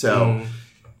week. So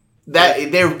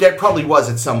there probably was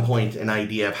at some point an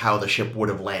idea of how the ship would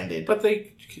have landed. But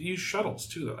they could use shuttles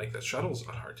too. Like the shuttle's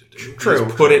not hard to do. You True.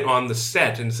 just put it on the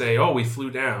set and say, "Oh, we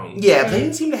flew down." Yeah, but they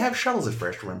didn't seem to have shuttles at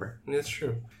first. Remember? That's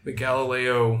true. The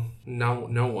Galileo,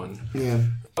 no one. Yeah.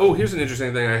 Oh, here's an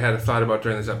interesting thing I had a thought about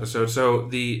during this episode. So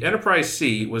the Enterprise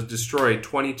C was destroyed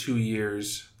 22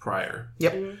 years prior.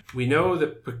 Yep. We know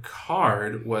that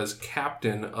Picard was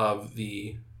captain of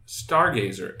the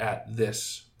Stargazer at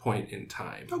this point in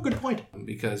time. Oh, good point.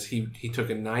 Because he took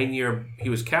a 9-year... He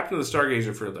was captain of the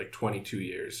Stargazer for like 22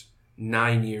 years.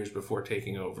 9 years before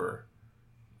taking over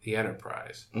the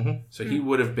Enterprise. Mm-hmm. So he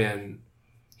would have been...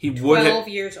 12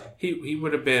 years old. He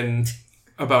would have been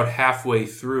about halfway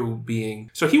through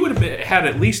being... So he would have had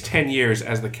at least 10 years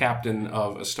as the captain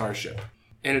of a starship.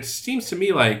 And it seems to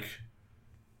me like...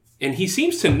 And he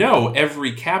seems to know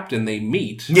every captain they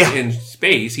meet in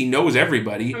space. He knows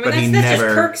everybody. I mean, but that's he just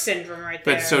never... Kirk syndrome right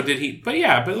there. But so did he... But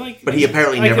yeah, but like... But he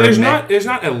apparently like, never met... There's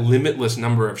not a limitless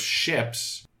number of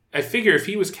ships. I figure if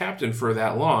he was captain for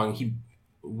that long, he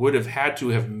would have had to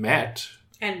have met...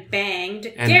 And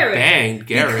banged Garrett.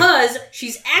 Garrett. Because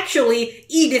she's actually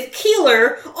Edith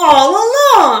Keeler all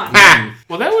along.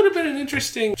 Well, that would have been an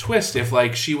interesting twist if,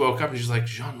 like, she woke up and she's like,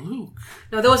 Jean-Luc.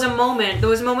 No, there was a moment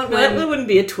when... That wouldn't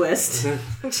be a twist.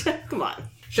 Come on.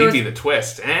 She'd be the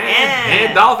twist.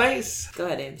 And Dollface. Go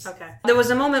ahead, Ames. Okay. There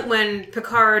was a moment when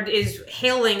Picard is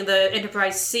hailing the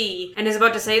Enterprise C and is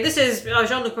about to say, "This is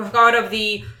Jean-Luc Picard of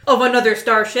another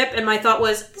starship." And my thought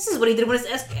was, this is what he did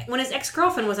when his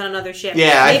ex-girlfriend was on another ship.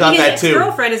 Yeah, I thought that too. Maybe his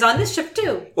ex-girlfriend is on this ship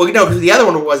too. Well, no, because the other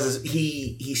one was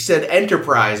he said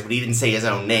Enterprise, but he didn't say his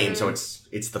own name, so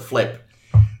it's the flip.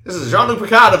 This is Jean-Luc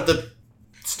Picard of the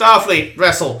Starfleet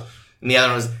vessel. And the other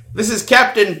one was, this is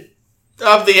Captain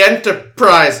of the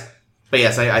Enterprise. But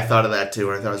yes, I thought of that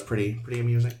too, and I thought it was pretty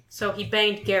amusing. So he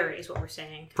banged Gary, is what we're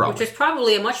saying. Probably. Which is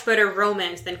probably a much better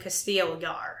romance than Castillo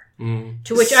Yar.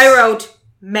 To which I wrote,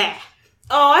 meh.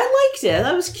 Oh, I liked it.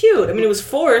 That was cute. I mean, it was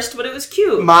forced, but it was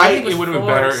cute. It would have been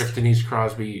better if Denise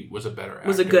Crosby was a better actor.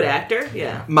 Was a good actor,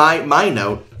 yeah. My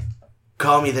note,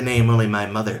 call me the name only my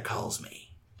mother calls me.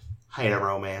 I hate a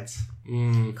romance.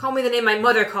 Call me the name my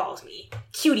mother calls me.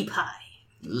 Cutie pie.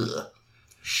 Ugh.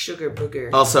 Sugar booger.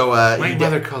 Also, My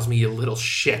mother calls me you little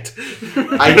shit.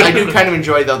 I do kind of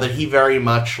enjoy, though, that he very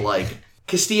much, like...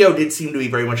 Castillo did seem to be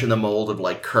very much in the mold of,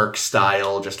 like, Kirk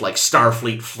style, just, like,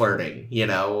 Starfleet flirting, you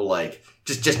know? Like,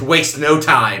 just waste no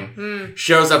time.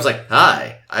 Shows up, like,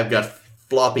 hi, I've got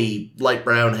floppy light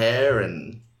brown hair,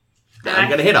 and I'm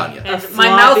gonna hit on you. And my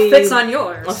mouth fits on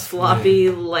yours. A floppy,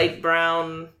 light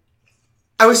brown...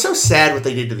 I was so sad what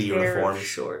they did to the pair of uniforms.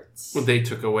 shorts. When they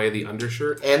took away the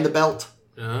undershirt. And the belt.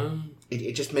 Oh.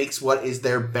 It just makes what is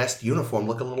their best uniform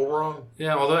look a little wrong.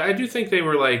 Yeah, although I do think they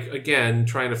were, like, again,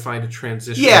 trying to find a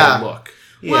transitional look.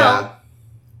 Yeah. Well,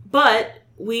 but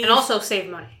we... And also save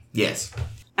money. Yes.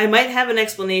 I might have an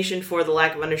explanation for the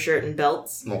lack of undershirt and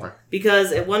belts. Okay.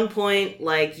 Because at one point,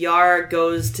 like, Yar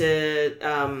goes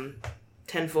to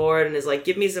 10 Forward and is like,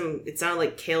 give me some... It sounded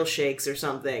like kale shakes or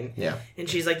something. Yeah. And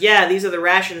she's like, yeah, these are the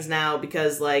rations now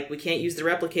because, like, we can't use the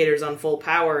replicators on full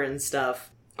power and stuff.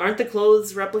 Aren't the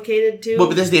clothes replicated too? Well,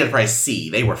 but this is the Enterprise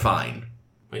C. They were fine.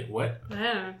 Wait, what?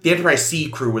 Yeah. The Enterprise C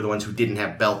crew were the ones who didn't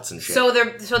have belts and shit. So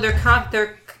their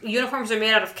uniforms are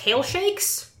made out of kale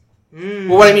shakes?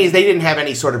 Well, what I mean is they didn't have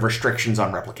any sort of restrictions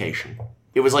on replication.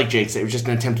 It was like Jake said. It was just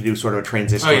an attempt to do sort of a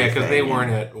transition. Oh, yeah, because they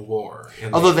weren't at war.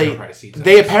 Although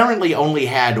they apparently only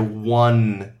had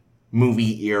one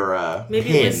movie era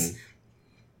pin.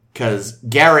 Because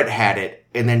Garrett had it,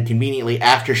 and then conveniently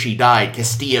after she died,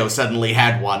 Castillo suddenly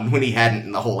had one when he hadn't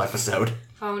in the whole episode.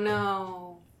 Oh no.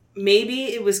 Maybe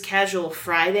it was Casual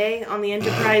Friday on the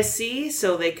Enterprise C,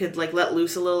 so they could like let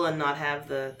loose a little and not have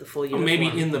the full uniform. Maybe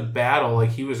in the battle, like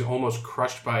he was almost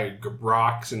crushed by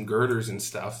rocks and girders and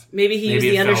stuff. Maybe he used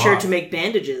the undershirt to make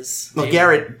bandages. Well,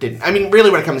 Garrett didn't. I mean, really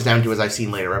what it comes down to is I've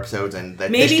seen later episodes, and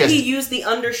that maybe he used the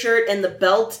undershirt and the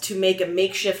belt to make a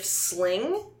makeshift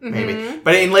sling. Maybe,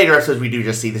 but in later episodes we do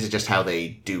just see this is just how they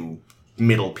do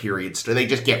middle periods. They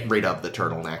just get rid of the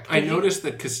turtleneck. I noticed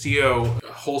that Castillo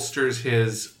holsters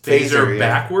his Phaser, phaser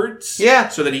backwards. Yeah.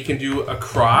 So that he can do a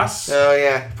cross. Oh,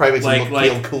 yeah. Probably makes him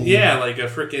feel cool. Yeah, like a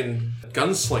freaking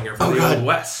gunslinger from the Old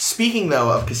West. Speaking, though,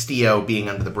 of Castillo being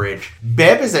under the bridge,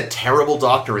 Beb is a terrible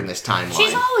doctor in this timeline.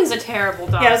 She's always a terrible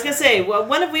doctor. Yeah, I was gonna say, well,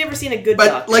 when have we ever seen a good But,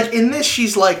 doctor? like, in this,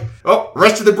 she's like, oh,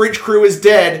 rest of the bridge crew is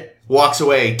dead. Walks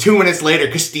away. 2 minutes later,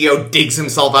 Castillo digs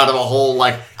himself out of a hole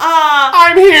like,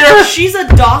 I'm here! She's a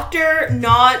doctor,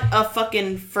 not a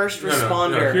fucking first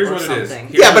responder Here's or what something.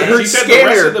 it is. Yeah, but her she said scanner-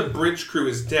 the rest of the bridge crew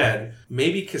is dead.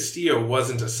 Maybe Castillo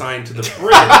wasn't assigned to the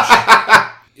bridge.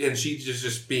 And she's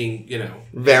just being,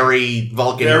 very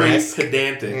Vulcan. very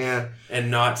pedantic. Yeah.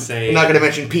 And not saying... I'm not going to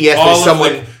mention P.S. all There's of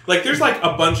someone... there's like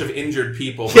a bunch of injured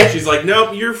people. But Yeah. she's like,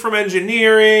 nope, you're from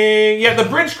engineering. Yeah, the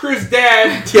bridge crew's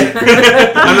dead.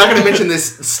 I'm not going to mention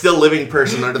this still living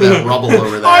person under that rubble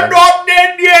over there. I'm not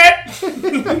dead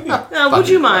yet! Would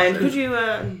you mind? Could you,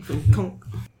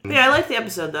 Yeah, I like the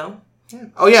episode, though.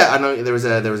 Oh yeah, I know there was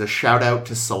a shout out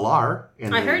to Solar.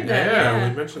 I heard that. Yeah,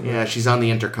 we mentioned that. Yeah, she's on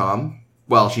the intercom.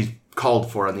 Well, she's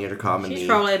called for on the intercom. She's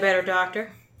probably a better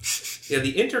doctor. Yeah,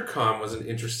 the intercom was an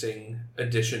interesting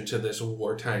addition to this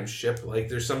wartime ship. Like,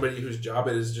 there's somebody whose job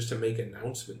it is just to make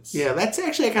announcements. Yeah, that's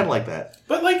actually, I kind of like that.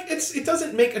 But, like, it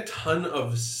doesn't make a ton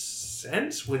of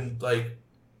sense when, like,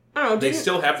 I don't know. they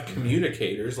still have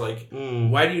communicators. Like,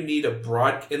 why do you need a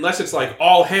unless it's like,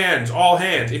 all hands.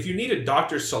 If you need a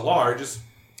Dr. Solar, just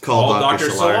call Dr.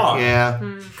 Solar.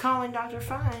 Yeah. Calling Dr.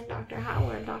 Fine, Dr.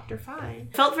 Howard, Dr. Fine.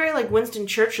 Felt very like Winston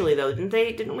Churchill-y, though, didn't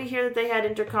they? Didn't we hear that they had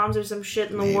intercoms or some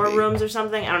shit in the war rooms or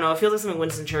something? I don't know. It feels like something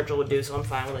Winston Churchill would do, so I'm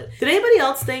fine with it. Did anybody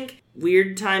else think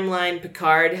Weird Timeline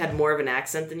Picard had more of an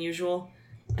accent than usual?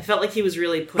 I felt like he was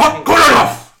really pushing...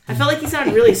 I felt like he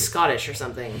sounded really Scottish or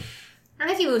something. I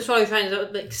think he was probably trying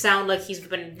to sound like he's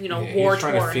been, He's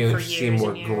war-torn trying to for years seem more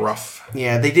and years. gruff.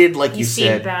 Yeah, they did, like He's you seen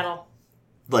said, battle.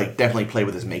 like definitely play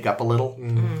with his makeup a little.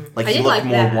 Like I he did looked like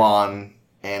more that. wan,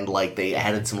 and like they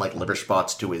added some like liver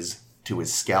spots to his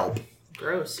scalp,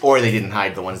 Gross. or they didn't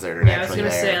hide the ones that are Yeah, I was naturally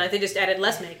going to there. say, like, they just added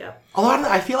less makeup. Although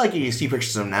I feel like you see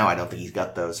pictures of him now, I don't think he's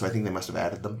got those, so I think they must have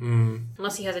added them.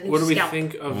 Unless he has a new What do we scalp.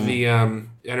 think of the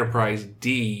Enterprise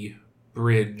D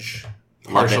bridge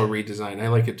Love partial it. redesign? I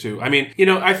like it too. I mean,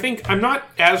 I think I'm not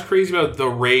as crazy about the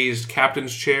raised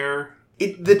captain's chair.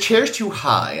 The chair's too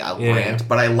high, I'll grant,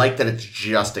 but I like that it's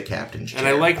just a captain's chair. And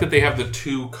I like that they have the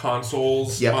two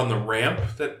consoles Yep. on the ramp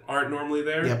that aren't normally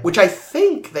there. Yeah, which I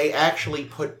think they actually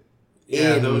put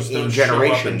in those show up in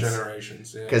Generations.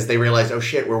 Generations. Yeah. Because they realized, oh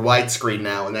shit, we're widescreen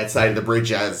now, and that side of the bridge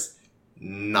has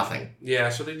nothing. Yeah,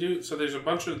 so they do. So there's a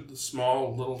bunch of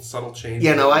small, little, subtle changes.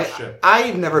 Yeah, no, in the ship.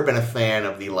 I've never been a fan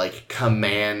of the, like,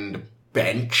 command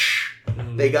bench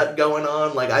they got going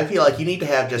on. Like, I feel like you need to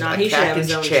have just No, a he should have his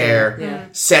captain's own chair, chair.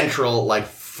 central, like,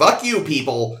 fuck you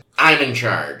people, I'm in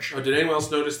charge. Oh, did anyone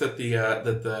else notice that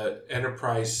the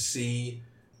Enterprise C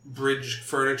bridge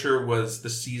furniture was the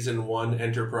season 1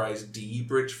 Enterprise D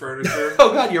bridge furniture?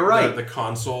 Oh god, you're right. The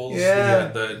consoles, Yeah.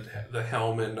 the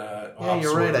helm and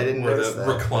you're right, I didn't notice the that.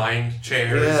 reclined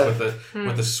chairs Yeah.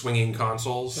 with the swinging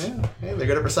consoles. Yeah, hey, they're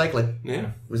good at recycling. Yeah, It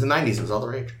was the 90s, it was all the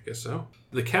rage. I guess so.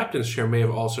 The captain's chair may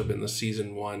have also been the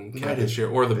season 1 Might captain's have chair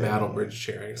or the been. battle bridge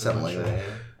chair. I'm Something not like sure. that.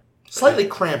 Yeah. Slightly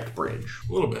cramped bridge.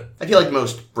 A little bit. I feel like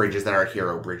most bridges that are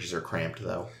hero bridges are cramped,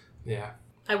 though. Yeah.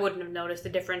 I wouldn't have noticed the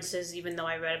differences even though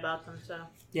I read about them, so.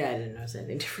 Yeah, I didn't notice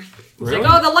anything different. It's like,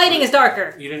 oh, the lighting is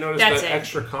darker. You didn't notice That's the it.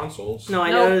 extra consoles? No,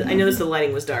 I noticed the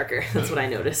lighting was darker. That's what I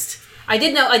noticed. I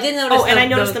did notice. Oh, and I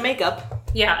noticed the makeup.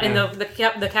 Yeah, and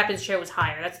Yeah. the captain's chair was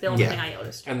higher. That's the only Yeah. thing I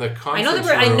noticed. And the I know conference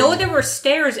I know room- there were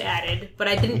stairs added, but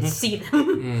I didn't see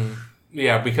them.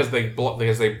 Yeah, because they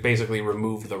basically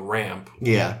removed the ramp,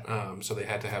 Yeah. so they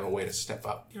had to have a way to step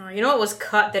up. You know what was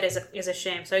cut that is a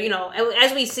shame. So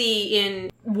as we see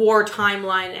in War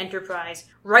Timeline Enterprise,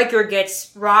 Riker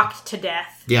gets rocked to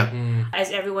death, Yeah.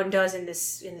 as everyone does in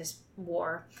this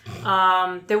war,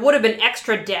 there would have been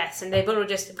extra deaths, and they would have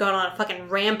just gone on a fucking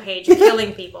rampage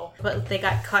killing people. But they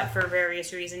got cut for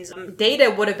various reasons.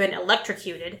 Data would have been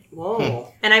electrocuted.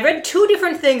 Whoa. And I read 2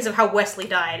 different things of how Wesley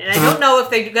died, and I don't know if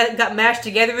they got mashed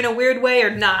together in a weird way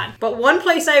or not. But one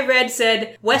place I read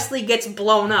said Wesley gets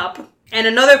blown up, and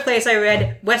another place I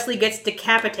read Wesley gets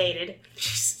decapitated.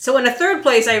 So in a third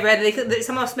place I read they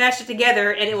somehow smashed it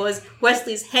together, and it was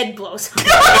Wesley's head blows up.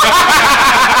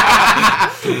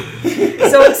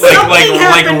 So like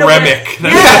happened to Remick. Yeah,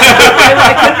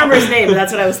 I couldn't remember his name, but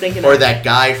that's what I was thinking Or of. that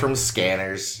guy from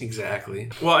Scanners. Exactly.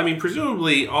 Well, I mean,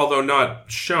 presumably, although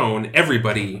not shown,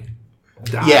 everybody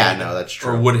died. Yeah, no, that's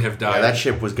true. Or would have died. Yeah, that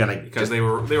ship was gonna... because they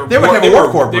were They would have a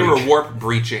warp core They were breach. warp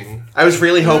breaching. I was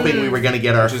really hoping we were going to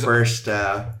get our is- first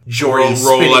Geordi roll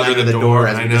spinning under under the the door, door,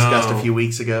 as I we discussed know. a few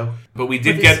weeks ago. But we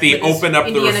did With get his- the with his open up the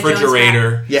Indiana Jones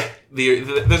refrigerator. Yeah.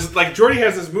 There's like Geordi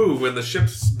has this move when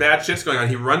the bad shit's going on.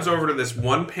 He runs over to this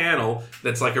one panel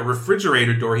that's like a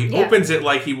refrigerator door. He opens it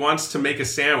like he wants to make a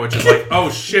sandwich. It's like, oh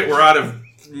shit, we're out of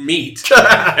meat.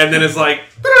 And then it's like,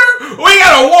 we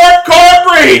got a warp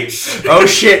core breach. Oh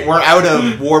shit, we're out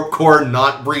of warp core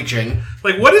not breaching.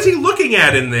 Like, what is he looking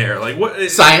at in there? Like,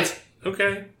 what? Science.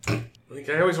 Okay. Like,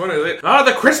 I always wonder. Like,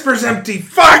 the crisper's empty.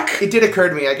 Fuck. It did occur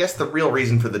to me, I guess the real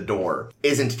reason for the door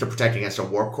isn't to protect against a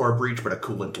warp core breach, but a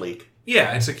coolant leak.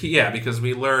 Yeah, it's a key. Yeah, because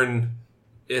we learn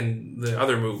in the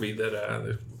other movie that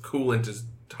the coolant is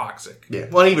toxic. Yeah.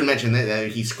 Well, I even mentioned that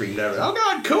he screamed out, oh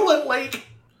god, coolant leak!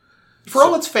 For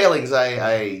all its failings,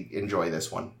 I enjoy this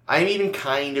one. I'm even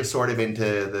kind of sort of into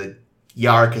the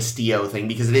Yara Castillo thing,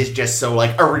 because it is just so,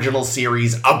 like, original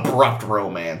series, abrupt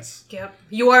romance. Yep.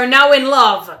 You are now in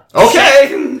love.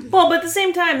 Okay! Well, but at the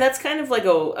same time, that's kind of like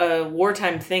a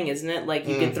wartime thing, isn't it? Like,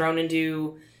 you get thrown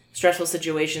into stressful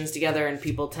situations together, and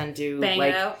people tend to Bang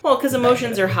like, it out. well, because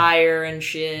emotions are higher and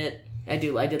shit. I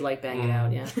did like bang it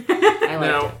out. Yeah, I liked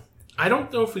Now, it. I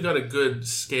don't know if we got a good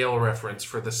scale reference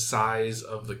for the size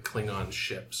of the Klingon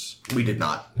ships. We did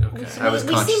not. Okay. I was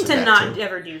we conscious seem of to that, not too.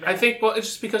 ever do that. I think, well, it's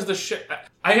just because the ship...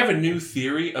 I have a new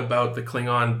theory about the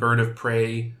Klingon bird of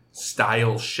prey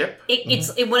style ship.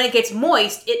 When it gets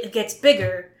moist, it gets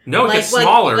bigger. No, it gets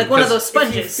smaller. Like one of because- those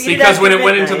sponges. feed it Because after when it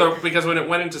went into midnight. because when it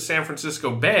went into San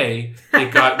Francisco Bay,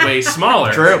 it got way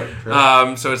smaller. True.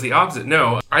 So it's the opposite.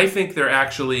 No, I think they're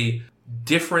actually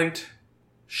different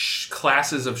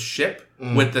classes of ship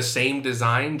with the same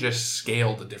design, just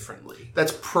scaled differently.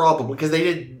 That's probably, because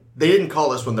they didn't call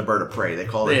this one the bird of prey. They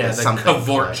called it Yeah, the the something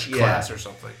Kavort class or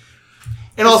something.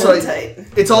 And also, So tight.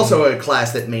 it's also a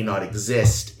class that may not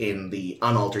exist in the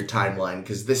unaltered timeline,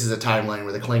 because this is a timeline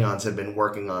where the Klingons have been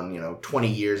working on, 20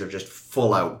 years of just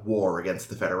full-out war against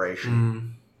the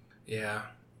Federation. Yeah.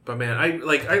 But man,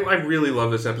 I really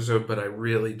love this episode, but I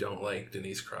really don't like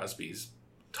Denise Crosby's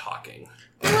talking.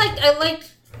 I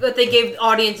liked that they gave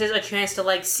audiences a chance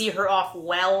to see her off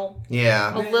well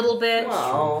Yeah. a little bit.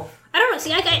 Oh, I don't know.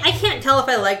 See, I can't tell if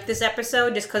I liked this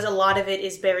episode just because a lot of it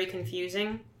is very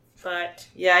confusing. But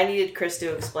yeah. I needed Chris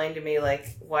to explain to me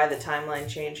why the timeline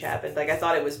change happened. I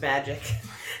thought it was magic.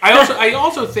 I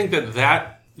also think that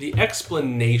the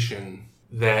explanation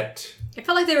that I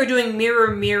felt like they were doing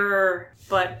mirror,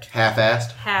 but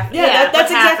Half-assed. half. Yeah, but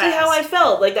that's exactly half-assed. how I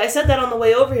felt. I said that on the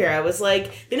way over here. I was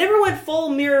like, they never went full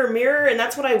mirror, and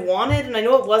that's what I wanted. And I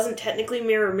know it wasn't technically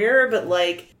mirror, but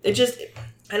it just,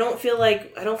 I don't feel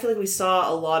like we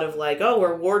saw a lot of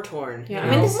we're war torn. Yeah, I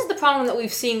mean, this is the problem that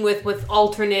we've seen with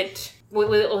alternate,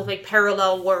 with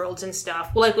parallel worlds and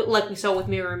stuff. Like we saw with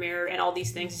Mirror and all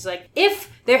these things. It's if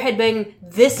there had been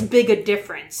this big a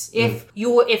difference, if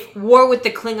war with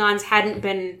the Klingons hadn't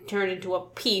been turned into a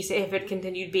peace, if it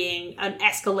continued being an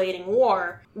escalating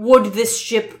war, would this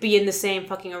ship be in the same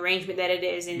fucking arrangement that it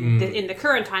is in the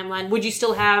current timeline? Would you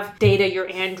still have Data, your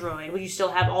android? Would you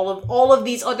still have all of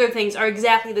these other things are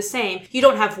exactly the same? You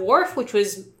don't have Worf, which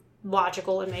was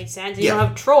logical, it made sense. You don't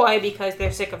have Troy because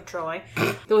they're sick of Troy.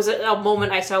 There was a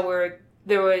moment I saw where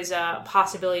there was a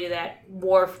possibility that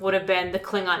Worf would have been the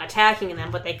Klingon attacking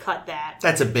them, but they cut that.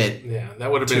 That's a bit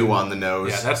that would have been too on the nose.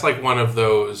 Yeah, that's one of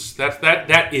those. That's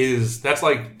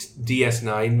like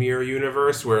DS9 Mirror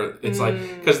Universe where it's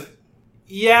because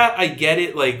I get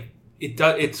it.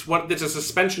 It's a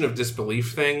suspension of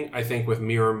disbelief thing. I think with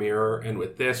Mirror and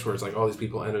with this, where it's all these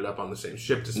people ended up on the same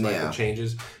ship despite the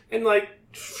changes, and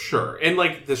sure, and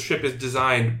the ship is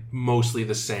designed mostly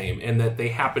the same, and that they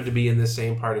happen to be in the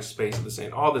same part of space at the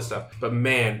same, all this stuff. But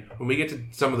man, when we get to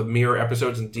some of the Mirror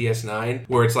episodes in DS9,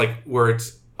 where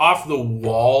it's off the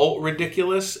wall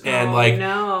ridiculous, and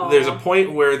there's a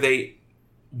point where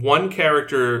one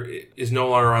character is no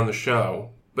longer on the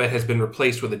show, but has been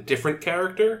replaced with a different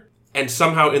character. and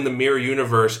somehow in the mirror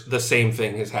universe, the same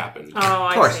thing has happened. Oh,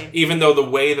 I course. see. Even though the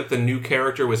way that the new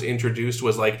character was introduced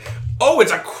was like, oh,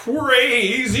 it's a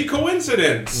crazy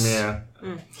coincidence. Yeah.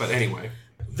 But anyway,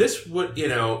 this would,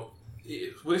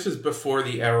 this is before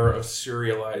the era of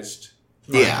serialized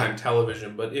primetime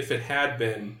television, but if it had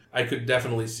been, I could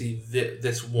definitely see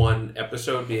this one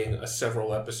episode being a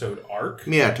several episode arc.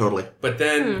 Yeah, totally. But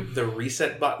then the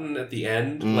reset button at the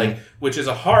end, which is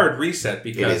a hard reset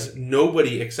because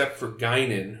nobody except for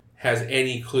Guinan has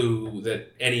any clue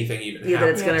that anything even Yeah,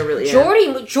 happened. that's gonna really.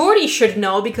 Jordy should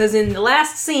know because in the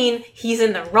last scene he's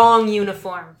in the wrong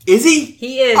uniform. Is he?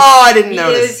 He is. Oh, I didn't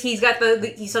notice. He's got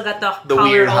he's still got the The collar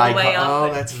weird all high the way up.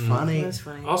 Oh, that's funny. That's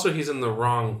funny. Also, he's in the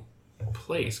wrong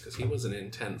place because he wasn't in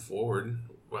 10 Forward.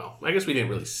 Well, I guess we didn't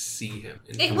really see him.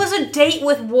 It was a date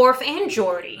with Worf and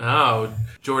Jordy. Oh,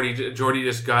 Jordy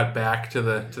just got back to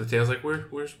the tail. I was like,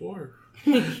 where's Worf?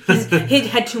 He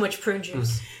had too much prune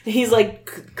juice. He's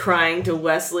like crying to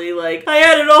Wesley, like, I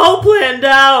had it all planned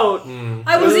out.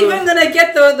 I was even gonna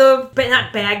get the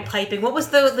not bagpiping. What was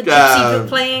the gypsy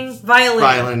playing?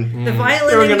 Violin. The violin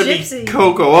There were and going to gypsy. be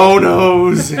Coco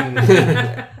Onos.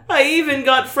 And I even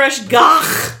got fresh gach.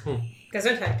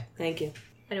 Gesundheit. Thank you.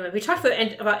 Anyway, we talked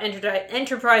about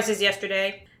Enterprises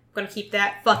yesterday. I'm gonna keep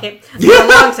that. Fuck it. For a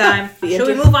long time. Should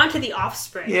we move on to The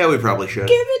Offspring? yeah, we probably should.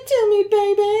 Give it to me,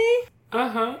 baby.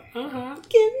 Uh-huh.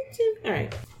 Give it to me. All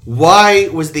right. Why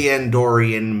was the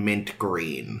Andorian mint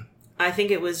green? I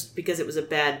think it was because it was a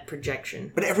bad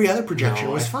projection. But every other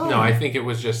projection was fine. No, I think it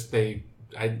was just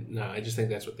I just think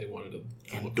that's what they wanted to look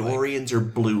like. Andorians are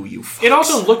blue, you fucks. It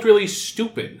also looked really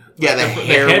stupid. Yeah, the the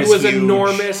hair head was huge.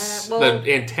 enormous. Yeah, well-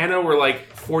 the antenna were like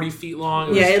 40 feet long. It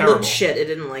was Yeah, it terrible. looked shit. I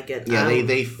didn't like it. Yeah,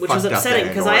 they which fucked was up upsetting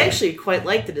their because I Andorian. actually quite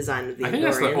like the design of the Andorians. I think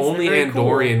that's the They're only very cool.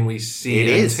 Andorian we see It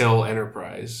is. until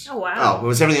Enterprise. Oh wow. Oh, it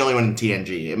was definitely the only one in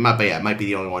TNG. It might be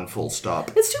the only one full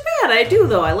stop. It's too bad. I do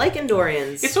though. I like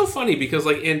Andorians. It's so funny because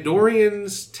like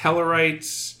Andorians,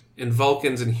 Tellarites, and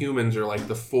Vulcans and humans are like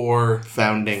the four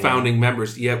Founding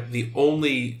members. Yet the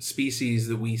only species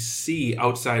that we see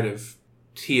outside of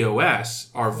TOS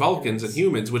are Vulcans and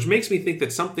humans, which makes me think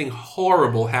that something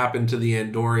horrible happened to the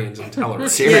Andorians and Tellarites.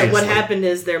 Seriously. Yeah, what happened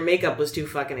is their makeup was too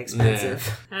fucking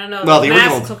expensive. I don't know. Well, the the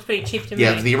masks original- looked pretty cheap to me.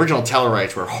 Yeah, the original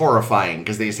Tellarites were horrifying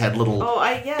because they just had little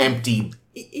empty.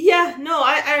 Yeah, no,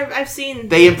 I've seen.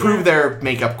 They improved their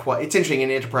makeup quite. It's interesting in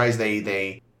Enterprise.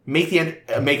 They make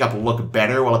the makeup look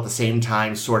better while at the same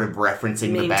time sort of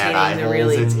referencing the bad eye Maintaining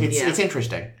the holes. really- It's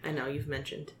interesting. I know you've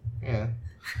mentioned. Yeah.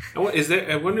 Is there?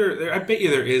 I wonder. I bet you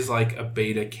there is like a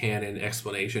beta canon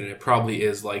explanation, and it probably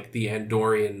is like the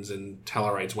Andorians and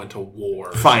Tellarites went to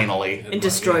war Finally. And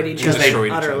destroyed each Because other they-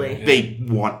 utterly. yeah. They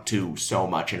want to so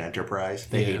much in Enterprise.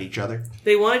 They hate each other.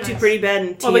 They wanted to pretty bad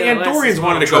in TOS. Well, the Andorians as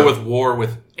well. wanted to go with war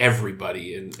with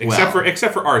everybody, and except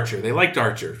Well. for Archer. They liked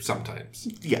Archer sometimes.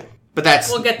 Yeah. But that's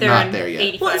We'll get there not in there yet.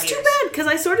 85 Well, it's too years. bad because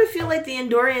I sort of feel like the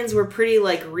Andorians were pretty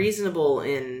like reasonable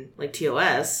in like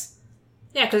TOS.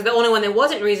 Yeah, because the only one that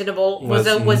wasn't reasonable was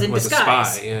in a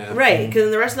disguise. spy, yeah. Right,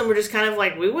 because the rest of them were just kind of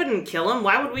like, we wouldn't kill him.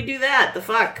 Why would we do that? The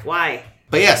fuck? Why?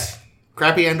 But yes,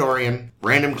 crappy Andorian,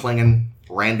 random Klingon,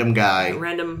 random guy.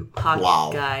 Random hot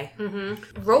Wow. guy.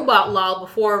 Robot Lal,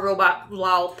 before Robot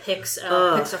Lal picks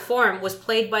a form, was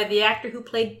played by the actor who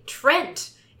played Trent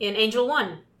in Angel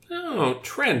 1. Oh,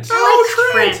 Trent.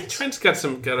 I like Trent. Trent's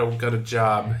got a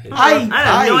job. I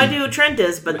have no idea who Trent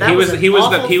is, but that He was- was he was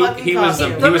the- awful he was- fucking he was the-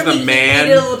 costume. he was the Remember man.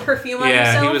 He did a little perfume on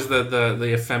Yeah, himself? he was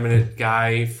the effeminate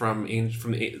guy from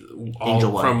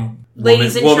Angel One. from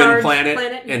Ladies in Woman Charge Planet,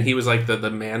 Planet? and he was like the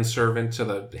manservant to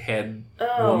the head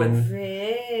Oh, woman.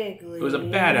 vaguely. It was a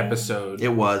bad episode. It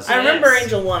was. I remember Yes.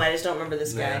 Angel 1, I just don't remember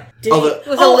this guy. Yeah. Did Oh, he- the- He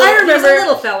was Oh, I he was remember. a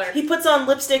little feller. He puts on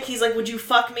lipstick, he's like, would you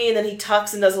fuck me? And then he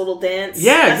tucks and does a little dance.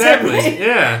 Yeah, That's it, exactly. right?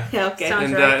 Yeah. Yeah, okay.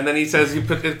 Sounds- And then he says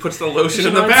it puts the lotion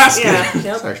in the Once- basket. Yeah. It's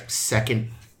Yep. our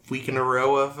second week in a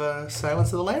row of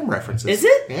Silence of the Lamb references. Is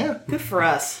it? Yeah. Good for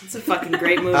us. It's a fucking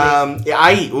great movie.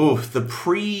 The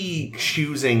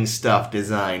pre-choosing stuff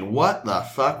design. What the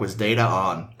fuck was Data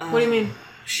on? What do you mean?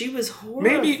 She was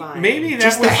horrifying. Maybe that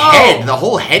Just was the head, the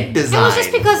whole head It design. was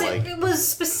just because like- it was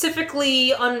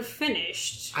specifically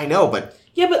unfinished. I know, but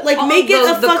Yeah, but like Oh, make it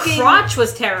a the fucking crotch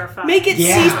was terrifying. make it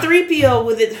Yeah. C-3PO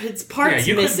with its parts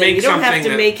Yeah, you could missing. make You don't have something to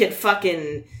that- make it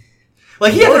fucking.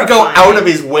 like he had to go Horrifying. out of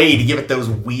his way to give it those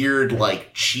weird,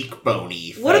 like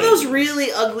cheekbony. What are those things.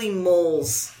 really ugly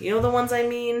moles? You know the ones I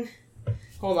mean?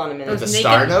 Hold on a minute. The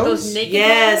star nose? Those naked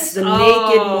Yes, the moles?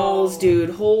 naked Oh. moles, dude.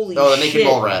 Holy shit. Oh, the naked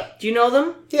mole rat. Do you know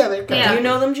them? Yeah, they've got. Yeah. Do you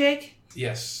know them, Jake?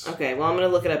 Yes. Okay, well, I'm gonna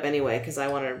look it up anyway because I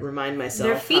want to remind myself.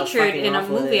 They're how featured fucking in a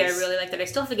awful it movie I is. really like that I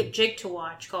still have to get Jake to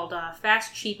watch called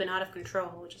Fast, Cheap, and Out of Control,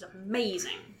 which is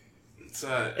amazing. It's,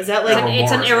 Is that like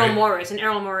It's an Errol right? Morris, and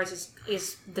Errol Morris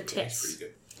is the It's tits. pretty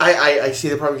good. I see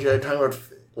the problem you're talking about,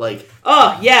 like,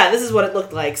 Oh yeah, this is what it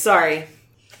looked like. Sorry.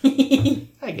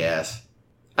 I guess.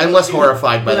 I'm less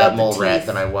horrified by Without that the mole rat teeth.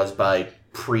 than I was by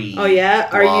pre. Oh yeah,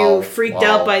 are Lol, you freaked lol.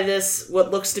 out by this? What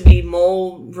looks to be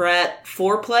mole rat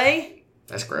foreplay?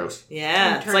 That's gross. Yeah,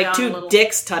 I'm it's turned like on a two little.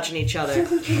 dicks touching each other.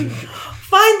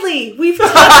 Finally, we've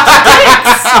touched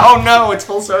dicks. Oh no, it's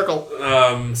full circle.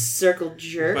 Circle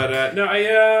jerk. But no,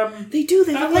 I They do.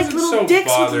 They I look like wasn't little so dicks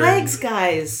bothered. with legs,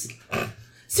 guys.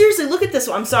 Seriously, look at this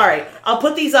one. I'm sorry. I'll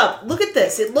put these up. Look at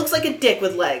this. It looks like a dick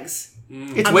with legs.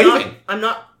 It's I'm waving. I'm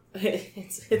not.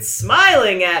 It's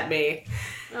smiling at me.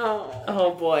 Oh.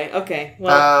 Oh boy. Okay.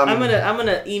 Well, Um, I'm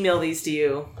gonna email these to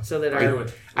you so that do our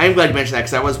it. I'm glad you mentioned that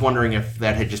because I was wondering if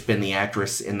that had just been the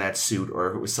actress in that suit or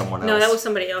if it was someone else. No, that was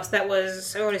somebody else. That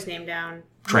was, I wrote his name down.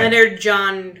 Trent. Leonard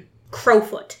John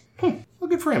Crowfoot. Well,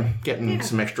 good for him. Getting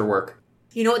some extra work.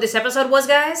 You know what this episode was,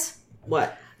 guys?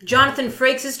 what? Jonathan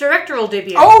Frakes' directorial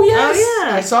debut. Oh, yes! Oh,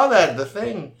 yeah. I saw that, the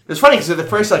thing. It's funny because at the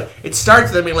first, like, it starts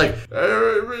with them being like,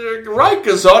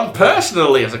 Riker's on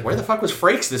personally. I was like, where the fuck was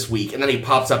Frakes this week? And then he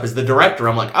pops up as the director.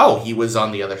 I'm like, oh, he was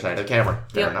on the other side of the camera.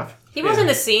 Fair Yep. enough. He was in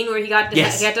the scene where he got to,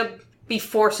 Yes. he had to be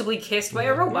forcibly kissed by a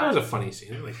That robot. was a funny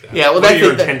scene. I like that. Yeah, well, what that's are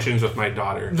your the- intentions with my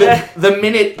daughter? The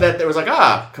minute that there was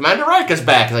like, Commander Riker's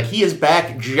back. Like, he is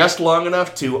back just long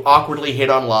enough to awkwardly hit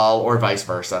on Lal or vice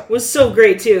versa. Was so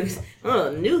great too.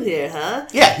 Oh, new here, huh?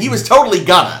 Yeah, he was totally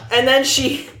gonna. And then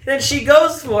she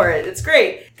goes for it. It's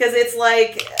great because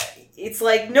it's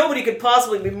like nobody could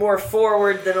possibly be more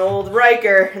forward than old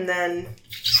Riker, and then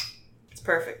it's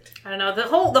perfect. I don't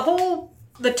know.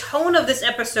 The tone of this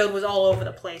episode was all over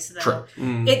the place, though. True.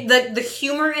 The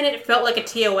humor in it felt like a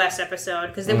TOS episode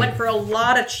because they went for a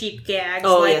lot of cheap gags.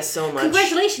 Oh, like, yeah, so much.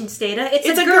 Congratulations, Data. It's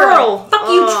It's a a girl. girl. Fuck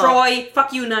you, Oh. Troy.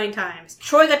 Fuck you 9 times.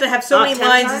 Troy got to have so Not many 10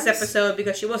 lines times? this episode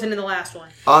because she wasn't in the last one.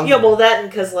 Yeah, well, that and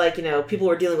because people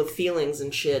were dealing with feelings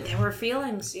and shit. There were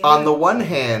feelings. Yeah. On the one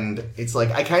hand, it's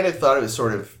like, I kind of thought it was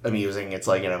sort of amusing. It's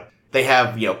like, they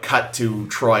have, cut to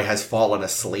Troy has fallen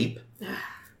asleep.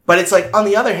 But it's like, on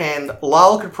the other hand,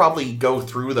 Lal could probably go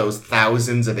through those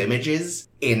thousands of images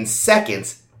in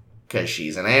seconds because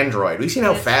she's an android. We've seen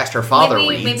how fast her father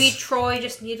reads. Maybe Troy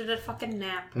just needed a fucking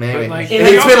nap. Maybe. But, like,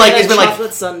 It's been like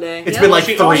chocolate sundae. it's been like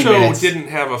she 3 also minutes. didn't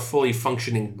have a fully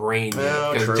functioning brain yet.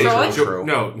 Oh, 'cause true, Data- true.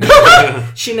 No,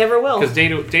 She never will. because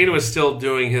Data was still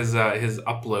doing his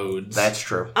uploads. That's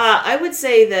true. I would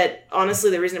say that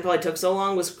honestly, the reason it probably took so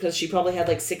long was because she probably had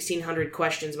like 1,600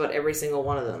 questions about every single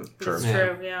one of them. True. It's Yeah.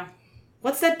 true, yeah.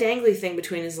 What's that dangly thing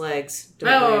between his legs? Don't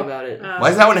worry about it. Why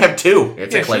does that one have 2?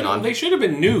 It's Yeah, a Klingon. they should have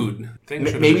been nude. Things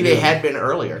should have Maybe been they nude. had been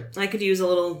earlier. I could use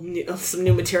some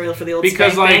new material for the old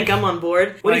Because, Spank like- Bank. I'm on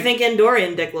board. What do you like- think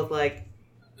Andorian dick looked like?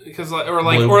 Because or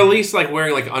Blue. at least like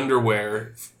wearing like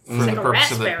underwear for Like the a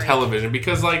purpose of the raspberry. television.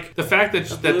 Because like the fact that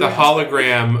blue the raspberry.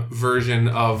 hologram version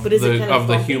of But is it kind of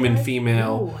the bumpy, human right?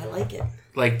 female, Ooh, I like it.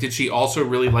 like, did she also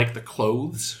really like the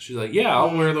clothes? She's like, yeah,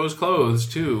 I'll wear those clothes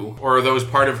too, or are those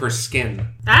part of her skin?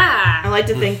 I Ah! like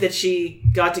to think that she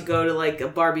got to go to like a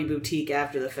Barbie boutique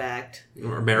after the fact.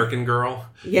 Or American Girl.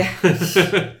 Yeah.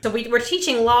 So we're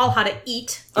teaching Lal how to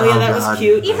eat. Oh yeah, Oh, that God. was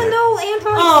cute. Even though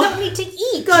androids Oh. don't need to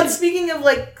eat. God, speaking of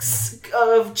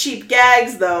of cheap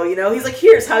gags, though, he's like,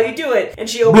 "Here's how you do it," and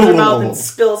she opens her mouth and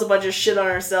spills a bunch of shit on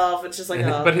herself. It's just like,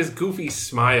 oh, But his goofy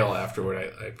smile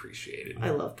afterward, I appreciated. I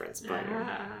love Prince Spiner.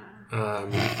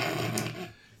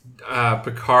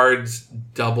 Picard's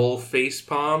double face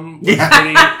palm was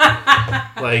pretty,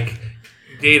 like,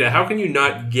 Data, how can you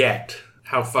not get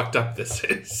how fucked up this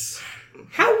is?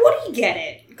 How would he get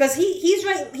it? Because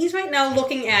he's right now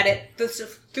looking at it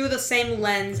through the same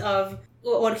lens of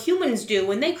what humans do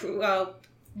when they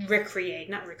procreate.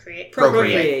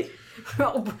 Procreate.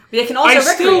 They can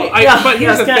also recreate. But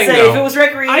here's the thing, if though. it was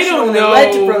recreational, I don't and it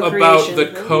led to know about procreation, the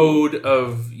then- code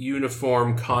of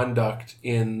uniform conduct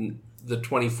in the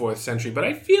 24th century, but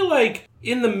I feel like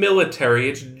in the military,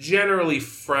 it's generally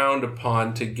frowned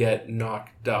upon to get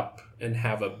knocked up and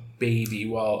have a baby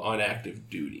while on active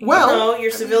duty. Well, no,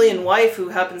 your civilian wife who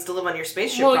happens to live on your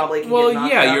spaceship probably can get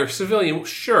knocked out. your civilian,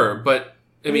 sure, but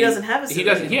I mean, he doesn't have a He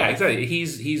civilian doesn't. Yeah, wife. exactly.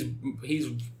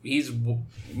 He's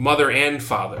mother and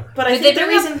father. But I Did they think the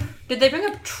reason Did they bring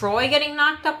up Troy getting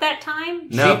knocked up that time?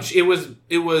 No. It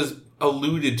was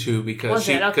alluded to because Was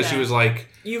she it? Okay. she was like,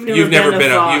 you've you've never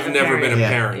been a a Yeah.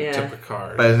 parent Yeah. to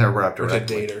Picard. but it's never brought up or to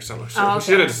directly. date or something. Oh,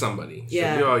 She did okay. it to somebody.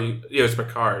 Yeah. So, it was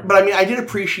Picard. But I mean, I did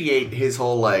appreciate his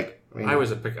whole, like, I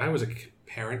was a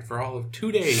parent for all of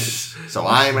 2 days. So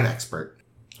I'm an expert.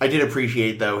 I did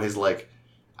appreciate, though, his,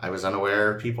 I was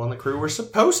unaware people on the crew were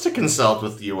supposed to consult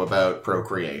with you about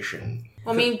procreation.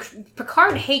 Well, I mean,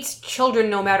 Picard hates children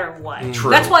no matter what.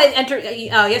 True. That's why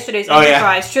yesterday's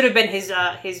Enterprise should have been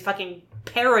his fucking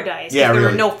paradise. Yeah, there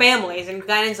really. were no families, and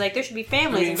Guinan's like, there should be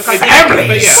families. and But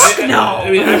Picard's yeah, like, no.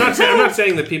 I mean, I'm not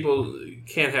saying that people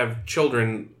can't have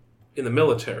children in the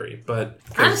military, but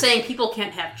I'm saying people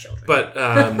can't have children. but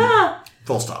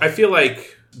Full stop. I feel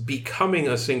like becoming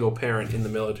a single parent in the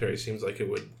military seems like it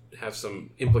would have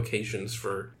some implications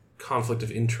for conflict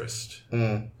of interest.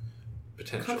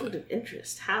 Potentially. Conflict of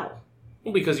interest? How?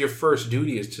 Well, because your first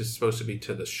duty is supposed to be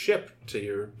to the ship, to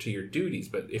your duties.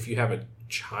 But if you have a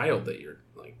child that you're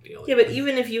dealing Yeah, but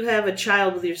even if you have a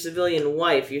child with your civilian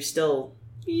wife, you're still...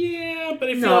 Yeah, but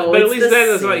No, but at it's least the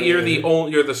then it's like same.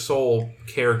 you're the sole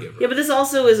caregiver. Yeah, but this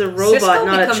also is a robot, Cisco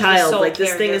not a becomes the child. sole Like,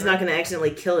 this thing is caregiver. not going to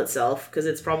accidentally kill itself, because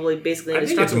it's probably basically I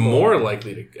think it's indestructible. more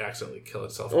likely to accidentally kill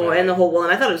itself. Oh, by- and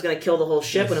and I thought it was going to kill the whole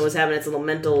ship when it was having its little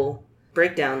mental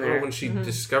breakdown or there. when she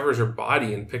discovers her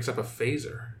body and picks up a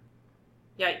phaser,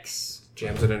 Yikes.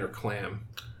 jams it in her clam.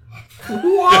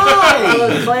 Why?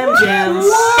 Oh, clam jams.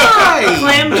 Why?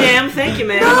 Clam jam, thank you,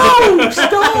 man. No,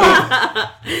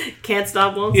 stop. Can't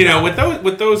stop, won't You stop. know,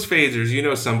 with those phasers, you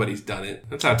know somebody's done it.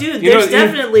 That's how. Dude, you there's know,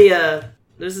 definitely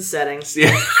there's a setting.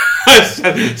 Yeah.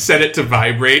 Set it to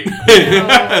vibrate.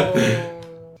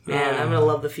 Man, I'm gonna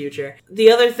love the future.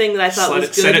 The other thing that I thought was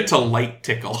good, Set it to light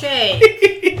tickle. Jay.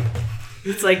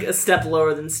 it's like a step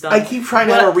lower than stuff. I keep trying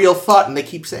to have a real thought, and they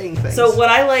keep saying things. So what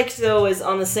I liked though is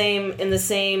in the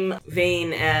same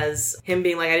vein as him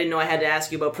being like, I didn't know I had to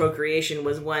ask you about procreation,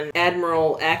 was when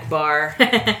Admiral Akbar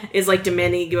is like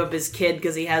demanding he give up his kid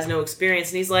because he has no experience,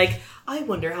 and he's like, I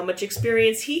wonder how much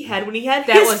experience he had when he had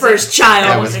That his was first child.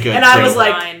 That was good, and I too. was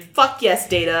like, Fine. fuck yes,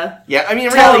 Data. Yeah, I mean,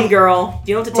 Tell really, him, girl.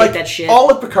 You don't have to take that shit. all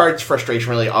of Picard's frustration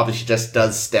really obviously just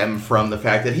does stem from the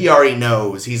fact that he already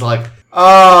knows. He's like,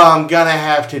 oh, I'm gonna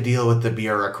have to deal with the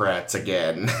bureaucrats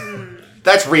again.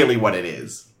 That's really what it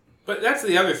is. But that's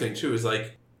the other thing too. Is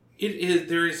like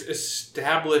there is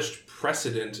established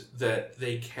precedent that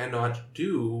they cannot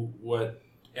do what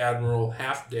Admiral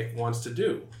Half-Dick wants to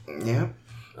do. Yeah.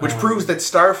 Which proves that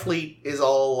Starfleet is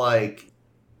all like...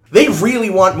 They really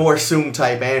want more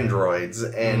Soong-type androids,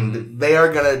 and they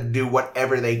are gonna do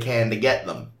whatever they can to get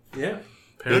them. Yeah,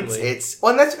 apparently.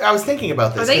 Well, and that's... I was thinking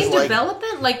about this. Are they in 'cause,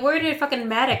 development? Like, where did fucking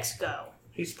Maddox go?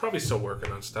 He's probably still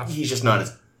working on stuff. He's just not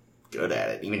as good at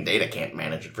it. Even Data can't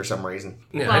manage it for some reason.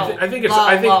 Yeah, Well, I think it's well,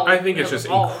 I think it's well, just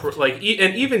evolved.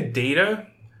 and even Data,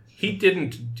 he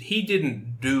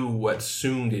didn't do what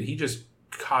Soong did. He just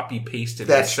copy pasted.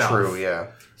 That's himself. true, yeah.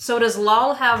 So does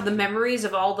Lal have the memories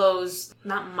of all those,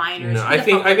 not miners? No, who I the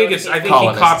think fuck I are think those it's I think people? he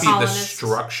Colonists. copied the Colonists.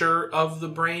 structure of the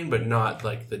brain, but not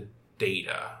like the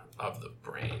data of the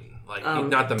brain. Like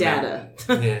not the data.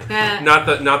 yeah.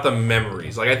 not the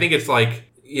memories. Like I think it's like,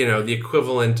 you know, the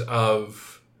equivalent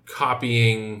of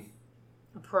copying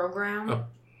A program?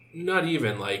 not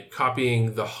even like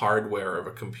copying the hardware of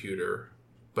a computer,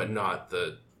 but not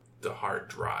the hard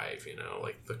drive, you know,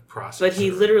 like the processor. But he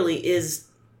literally is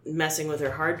messing with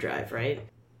her hard drive, right?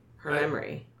 Her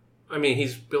memory. I mean,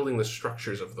 he's building the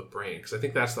structures of the brain, because I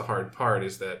think that's the hard part,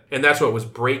 is that, and that's what was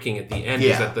breaking at the end,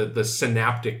 is Yeah. that the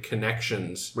synaptic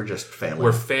connections We're just failing.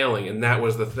 were failing, and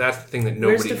that's the thing that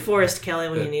Where's nobody, DeForest Kelly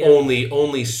when you need him?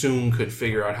 only Soong could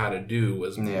figure out how to do,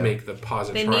 was Yeah. make the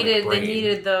positronic They brain.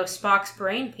 needed the Spock's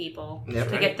brain people Yep.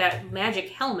 to get that magic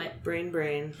helmet.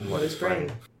 Brain. What is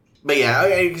brain? But yeah,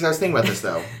 because I was thinking about this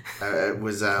though. It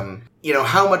was, you know,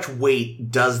 how much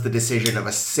weight does the decision of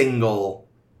a single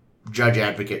judge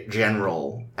advocate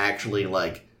general actually,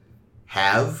 like,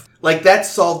 have? Like, that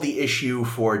solved the issue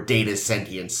for Data's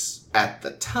sentience at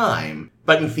the time,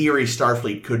 but in theory,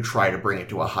 Starfleet could try to bring it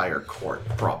to a higher court,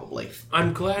 probably.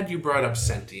 I'm glad you brought up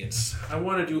sentience. I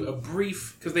want to do a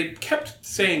brief, because they kept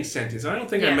saying sentience. I don't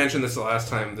think I Yeah. mentioned this the last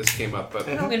time this came up, but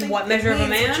In what measure of a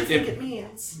man? it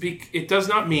means. it does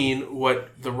not mean what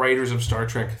the writers of Star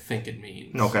Trek think it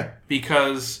means. Okay.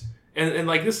 Because, and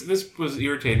like this was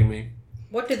irritating me.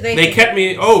 What did they They think? kept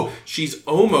me, she's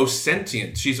almost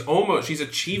sentient. She's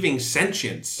achieving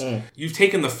sentience. You've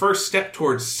taken the first step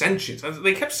towards sentience.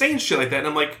 They kept saying shit like that, and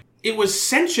I'm like, it was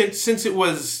sentient since it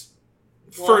was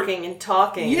Walking and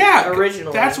talking. yeah,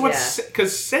 Originally. That's what, yeah.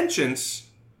 because sentience,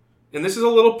 and this is a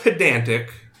little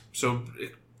pedantic, so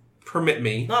permit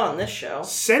me. Not on this show.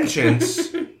 Sentience,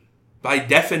 by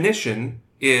definition,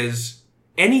 is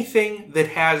anything that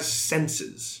has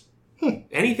senses.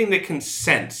 Anything that can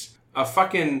sense. A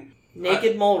fucking...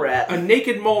 Naked mole rat. A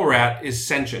naked mole rat is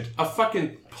sentient. A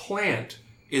fucking plant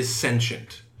is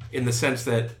sentient in the sense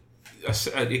that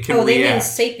it can react. They mean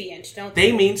sapient, don't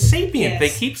they? They mean sapient. Yes. They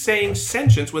keep saying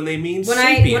sentience when they mean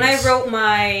sapience. When I wrote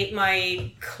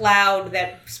my Cloud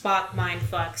that Spock mind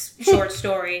fucks short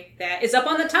story that is up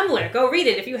on the Tumblr, go read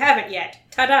it if you haven't yet.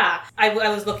 Ta-da! I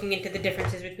was looking into the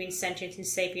differences between sentience and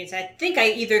sapience. I think I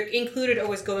either included or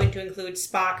was going to include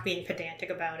Spock being pedantic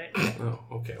about it. Oh,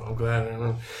 okay. Well, I'm glad I don't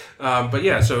know. But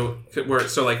yeah, so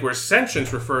where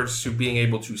sentience refers to being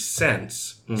able to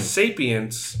sense,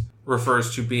 sapience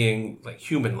refers to being like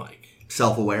human-like,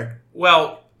 Self-aware.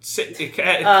 Well,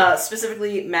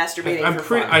 specifically masturbating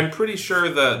for fun. I'm pretty sure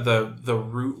the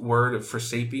root word for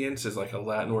sapience is like a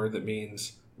Latin word that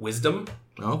means wisdom.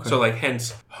 Okay. So like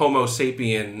hence Homo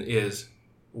sapien is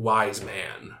wise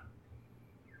man.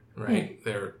 Right?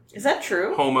 Is that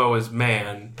true? Homo is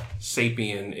man,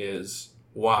 sapien is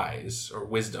wise or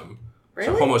wisdom.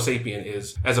 Really? So Homo sapien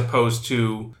is, as opposed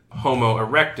to Homo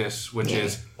erectus, which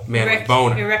is man with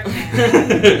boner. Erect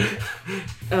man.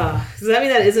 Does that mean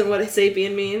that isn't what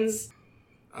sapien means?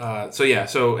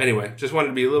 So anyway, just wanted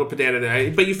to be a little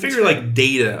pedantic. But you figure like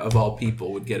Data, of all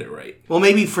people, would get it right. Well,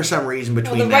 maybe for some reason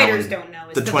between the now writers and don't know.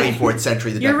 the 24th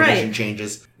century, the You're definition right.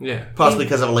 changes. Yeah. Possibly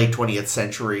because of a late 20th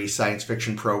century science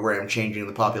fiction program changing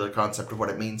the popular concept of what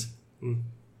it means.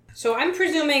 So I'm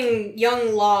presuming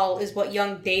young Lal is what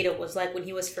young Data was like when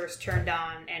he was first turned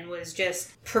on and was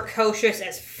just precocious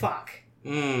as fuck.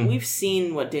 We've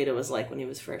seen what Data was like when he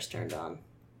was first turned on.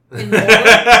 And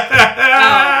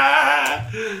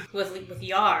with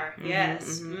Yar,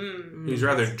 yes. Mm. He's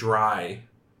rather dry.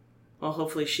 Well,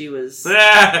 hopefully she was...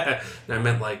 I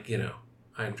meant like,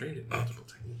 I am trained in multiple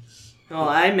techniques. Oh,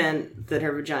 I meant that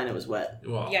her vagina was wet.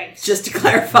 Well, Yikes. Just to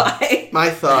clarify. My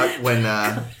thought when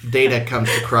Data comes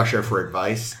to Crusher for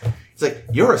advice, it's like,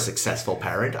 you're a successful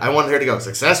parent. I wanted her to go,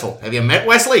 successful. Have you met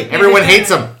Wesley? Everyone hates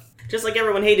him. Just like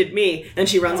everyone hated me. And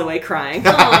she runs away crying.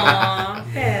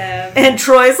 Aww, Bev. And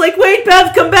Troy's like, wait,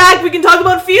 Bev, come back. We can talk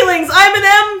about feelings. I'm an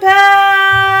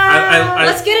empath.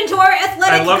 Let's get into our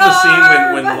athletic I love garb. the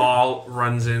scene when Lal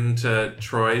runs into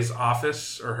Troy's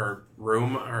office or her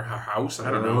room or her house.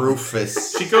 I don't know.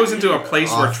 Rufus. She goes into a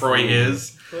place where Awful. Troy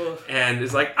is and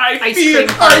is like, I Ice feel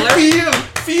cream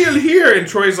parlor. here. And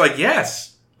Troy's like,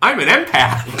 yes, I'm an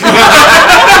empath.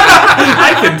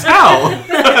 I can tell.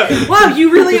 Wow,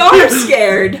 you really are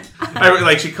scared.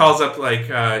 She calls up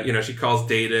she calls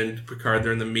Data and Picard.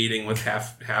 They're in the meeting with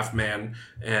half man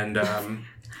and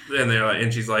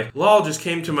and she's like, Lal just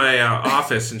came to my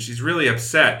office and she's really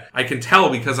upset. I can tell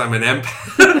because I'm an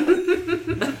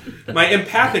empath. My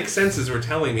empathic senses were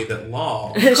telling me that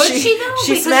Lal. Could she though?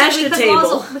 She smashed a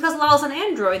table. Because Lal's an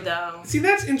android though. See,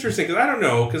 that's interesting because I don't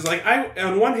know because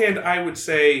on one hand I would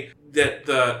say that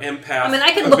the empath. I mean,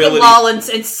 I can look at Lal and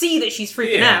see that she's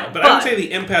freaking out. But I would say the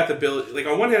empath ability, like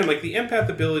on one hand, like the empath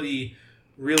ability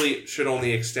really should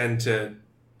only extend to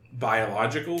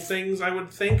biological things, I would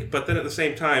think. But then at the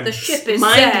same time, the ship is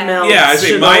mind sad. meld. yeah, I say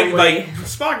should mind only- like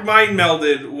Spock mind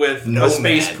melded with No a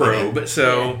space man. probe.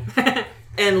 So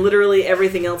And literally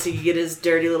everything else he could get his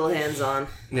dirty little hands on.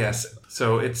 yes,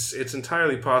 so it's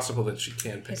entirely possible that she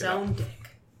can pick His it up. own dick.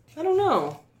 I don't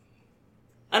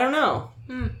know.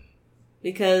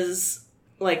 Because,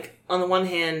 like, on the one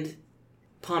hand,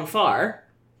 Ponfar.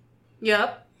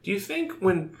 Yep. Do you think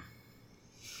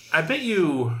I bet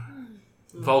you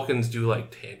Vulcans do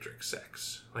like tantric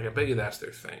sex. Like I bet you that's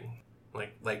their thing.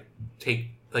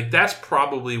 That's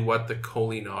probably what the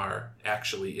Kolinar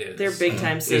actually is. They're big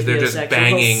time Is they're just sapiosexuals.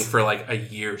 banging for like a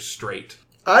year straight.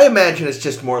 I imagine it's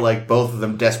just more like both of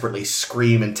them desperately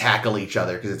scream and tackle each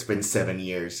other because it's been 7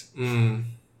 years.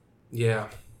 Yeah.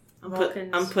 Vulcans.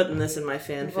 I'm putting this in my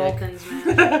fanfic. Vulcans,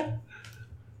 man.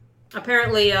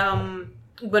 Apparently,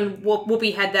 when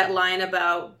Whoopi had that line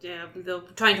about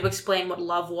trying to explain what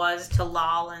love was to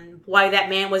Lal and why that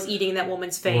man was eating that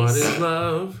woman's face. What is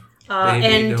love? Baby,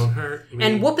 and don't hurt me.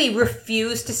 and Whoopi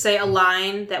refused to say a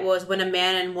line that was when a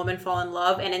man and woman fall in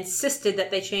love and insisted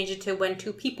that they change it to when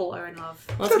two people are in love.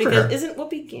 Well, it's Good for because her. isn't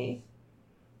Whoopi gay?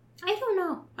 I don't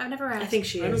know. I've never asked. I think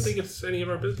she is. I don't think it's any of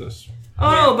our business.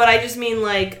 Oh, but I just mean,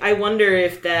 like, I wonder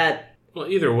if that... Well,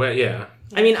 either way, yeah.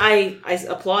 I mean, I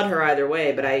applaud her either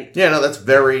way, but I... Yeah, no, that's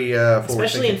very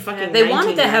Especially in forward-thinking. fucking They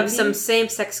wanted to have 1990. some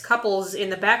same-sex couples in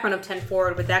the background of 10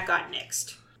 Forward, but that got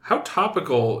nixed. How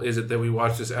topical is it that we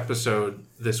watched this episode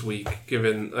this week?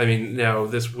 Now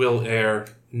this will air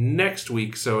next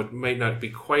week, so it might not be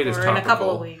quite as Or topical. in a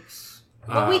couple of weeks.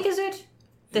 What week is it?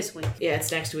 This week. Yeah,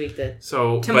 it's next week that...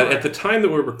 So, Tomorrow. but at the time that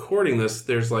we're recording this,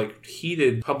 there's like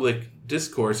heated public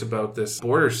discourse about this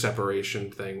border separation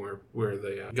thing where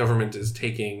the government is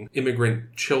taking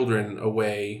immigrant children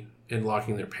away and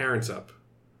locking their parents up.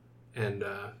 And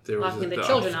there was Locking the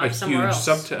children up a somewhere huge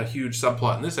else. a huge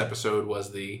subplot in this episode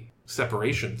was the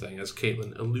separation thing, as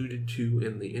Caitlin alluded to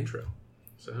in the intro.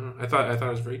 So I thought it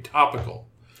was very topical.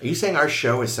 Are you saying our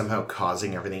show is somehow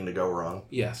causing everything to go wrong?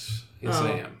 Yes,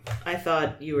 I am. I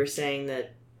thought you were saying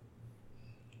that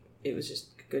it was just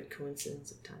a good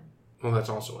coincidence of time. Well, that's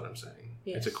also what I'm saying.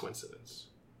 Yes. It's a coincidence.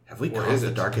 Have we Or caused is the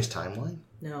it? darkest timeline?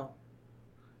 No.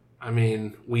 I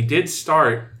mean, we did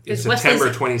start in Is September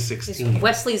Wesley's- 2016. Is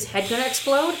Wesley's head gonna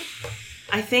explode?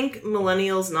 I think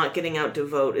millennials not getting out to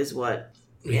vote is what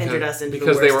entered us into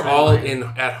because the they worst were all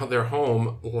timeline. at their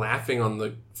home laughing on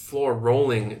the floor,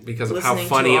 rolling because of Listening how to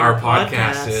funny our our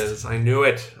podcast podcast. is. I knew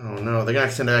it. Oh no, they're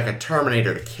gonna send like a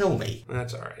Terminator to kill me.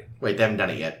 That's all right. Wait, they haven't done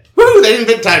it yet. Woo! They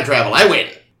invent time travel. I win.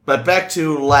 But back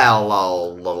to La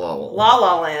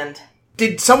La Land.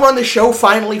 Did someone on the show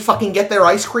finally fucking get their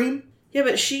ice cream? Yeah,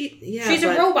 but she's She's a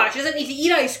robot. She doesn't need to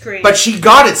eat ice cream. But she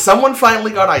got it. Someone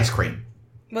finally got ice cream.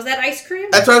 Was that ice cream?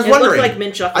 That's what I was It wondering. looked like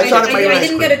mint chocolate. I thought it might be I ice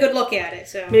didn't cream. get a good look at it,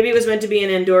 so. Maybe it was meant to be an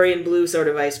Andorian blue sort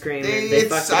of ice cream. And they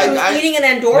It's- fucked it up. I- Eating an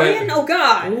Andorian? Oh,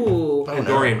 God. Ooh. Oh, no.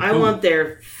 Dorian, I want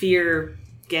their fear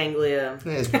ganglia.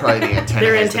 It's probably the antenna.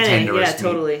 Their has the antennae, yeah, tenderest meat.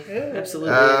 totally. Ooh.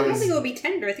 Absolutely. I don't think it would be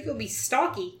tender. I think it would be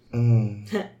stocky.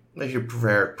 If you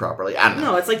prepare it properly. I don't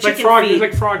know. No, it's like It's like chicken frog. feet. It's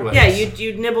like frog legs. Yeah,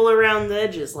 you'd nibble around the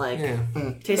edges like Yeah.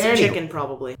 taste of Anywho. chicken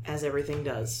probably, as everything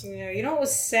does. Yeah, you know what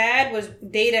was sad was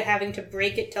Data having to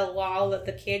break it to Lal that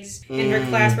the kids in her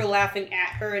class were laughing at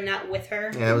her and not with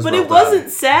her. Yeah, it was But well it wasn't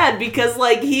sad because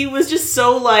like he was just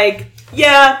so like,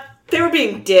 yeah, they were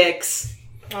being dicks.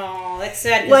 Oh, that's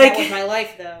sad because Like- that was my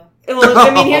life, though. Well, I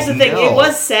mean, here's the thing. no. It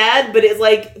was sad, but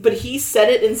but he said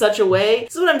it in such a way.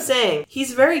 This is what I'm saying.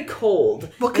 He's very cold.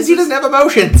 Well, because he doesn't have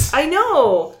emotions. I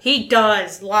know. He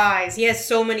does. Lies. He has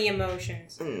so many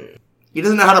emotions. He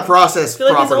doesn't know how to process I feel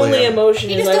like his properly. only emotion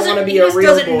He is just I doesn't, want to be he a just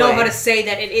real doesn't boy. know how to say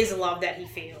that it is love that he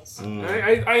feels.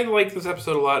 I like this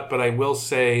episode a lot, but I will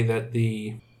say that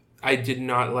I did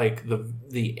not like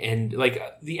the end. Like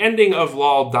the ending of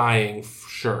Lal dying,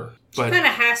 sure. But Kind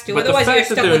of has to, but the otherwise you're fact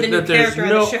that stuck with a new there's character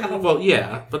no, on the show. Well,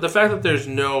 yeah, but the fact that there's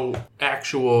no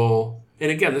actual,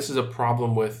 and again, this is a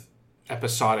problem with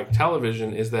episodic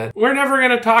television, is that we're never going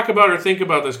to talk about or think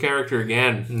about this character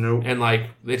again. Nope. And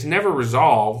like, it's never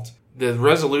resolved. The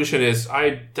resolution is,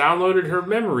 I downloaded her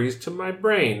memories to my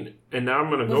brain, and now I'm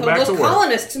going to go With back those to work.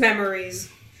 colonists' memories.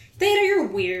 Data, you're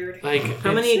weird. Like,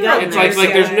 How many it's, you got it's in like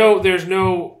there? there's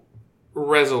no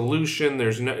resolution.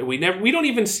 We don't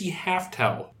even see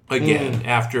Halftel again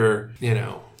after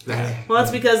that. Well,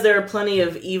 that's because there are plenty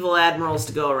of evil admirals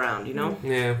to go around, you know?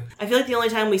 Yeah. I feel like the only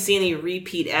time we see any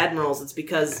repeat admirals, it's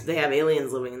because they have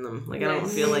aliens living in them. Like, I don't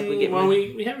feel like we get... Well,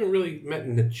 we haven't really met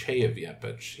Nechayev yet,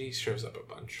 but she shows up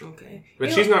a bunch. Okay.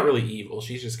 But she's not really evil.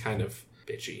 She's just kind of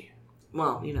bitchy.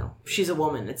 Well, she's a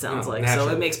woman, it sounds Oh, like, so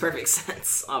naturally. it makes perfect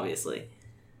sense, obviously.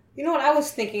 You know what I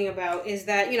was thinking about is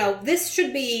that, this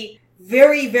should be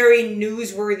very, very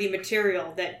newsworthy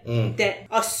material that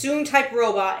a Soon-type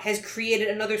robot has created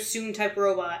another Soon-type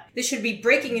robot. This should be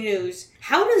breaking news.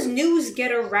 How does news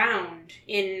get around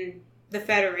in the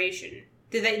Federation?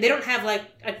 They don't have, like,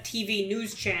 a TV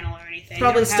news channel or anything.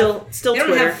 Probably They don't have- still They don't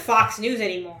Twitter. have Fox News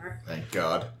anymore. Thank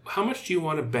God. How much do you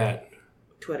want to bet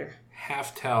Twitter.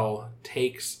 Halftel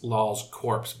takes Lal's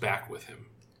corpse back with him,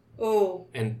 Oh.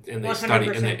 and they 100%. study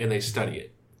and they study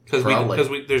it because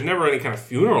Probably. there's never any kind of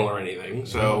funeral or anything.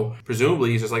 So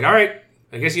presumably he's just like, all right,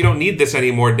 I guess you don't need this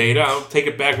anymore, Data. I'll take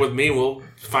it back with me. And we'll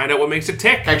find out what makes it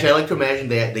tick. Actually, I like to imagine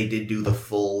they did do the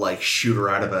full, like, shooter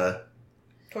out of a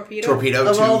torpedo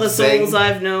Of tube all the thing. souls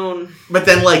I've known. But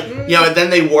then, like, then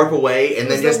they warp away, and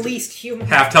Who's then just... the least human.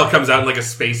 Halftel comes out in like a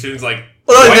spacesuit. He's like,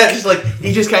 Well, what? that's just like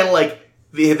he just kind of like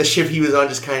the ship he was on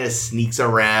just kind of sneaks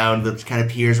around, just kind of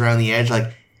peers around the edge.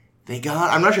 Like they got.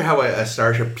 I'm not sure how a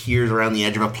starship peers around the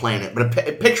edge of a planet, but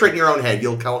picture it in your own head.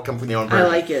 You'll come from your own. I version.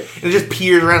 like it. And it just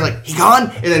peers around like he gone,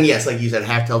 and then yes, like you said,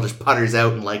 Halftel just putters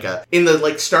out in like in the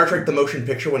like Star Trek the motion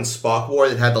picture when Spock wore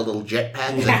that had the little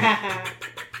jetpack. He's like,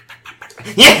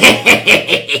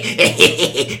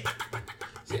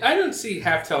 See, I don't see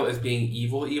Halftel as being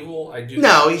evil. I do.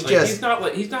 No, he's like, just-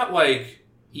 he's not like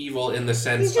evil in the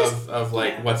sense He's just- of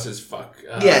like yeah. what's his fuck.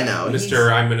 Yeah, no,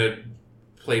 Mister. I'm gonna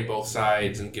play both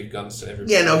sides and give guns to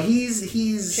everybody. yeah, no, he's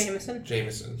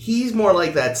Jameson. He's more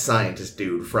like that scientist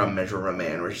dude from Measure of a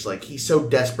Man, where it's like he's so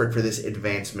desperate for this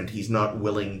advancement, he's not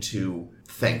willing to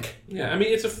think. Yeah, I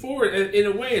mean it's a forward in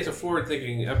a way. It's a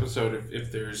forward-thinking episode.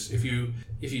 If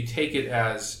you take it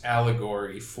as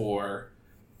allegory for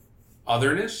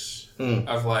otherness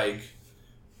of like,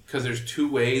 because there's two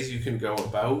ways you can go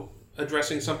about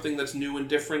addressing something that's new and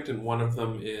different, and one of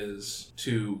them is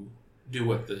to do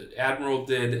what the Admiral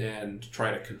did and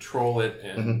try to control it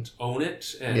and own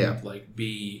it and like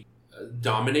be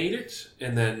dominate it,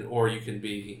 and then or you can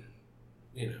be,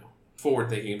 forward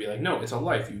thinking and be like, no, it's a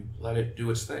life. You let it do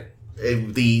its thing.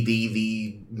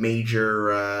 The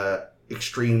major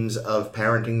extremes of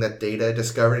parenting that Data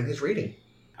discovered in his reading.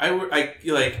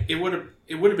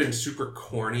 It would have been super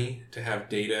corny to have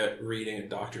Data reading a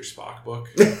Dr. Spock book.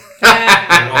 It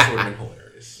also would have been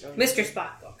hilarious. Mr.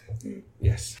 Spock book.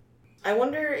 Yes. I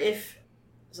wonder if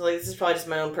this is probably just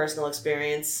my own personal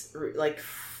experience,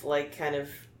 like kind of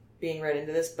being read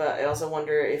into this, but I also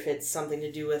wonder if it's something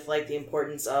to do with like the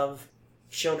importance of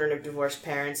children of divorced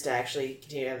parents to actually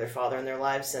continue to have their father in their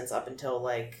lives, since up until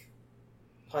like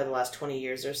probably the last 20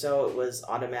 years or so, it was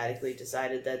automatically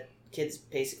decided that kids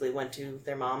basically went to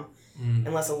their mom,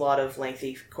 unless a lot of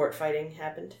lengthy court fighting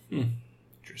happened.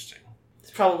 Interesting.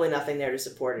 There's probably nothing there to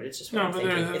support it. It's just what I'm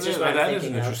thinking. It's just what I'm that thinking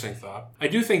is an of. interesting thought. I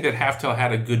do think that Halftel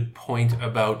had a good point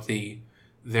about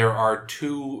there are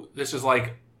two. This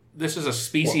is a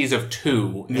species of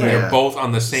two, and they're both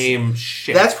on the same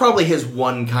ship. That's probably his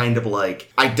one kind of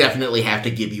like, I definitely have to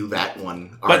give you that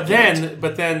one argument.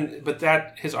 But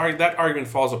that argument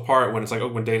falls apart when it's like,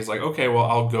 when Data's like, okay, well,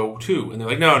 I'll go too. And they're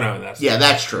like, no, that's not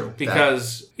that's true.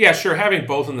 Because, sure, having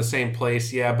both in the same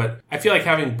place, but I feel like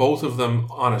having both of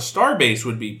them on a starbase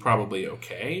would be probably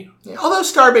okay. Yeah, although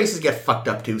starbases get fucked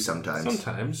up too sometimes.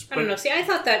 I don't know. See, I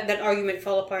thought that argument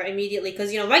fell apart immediately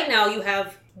because, right now you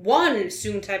have one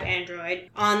Soong-type android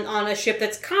on a ship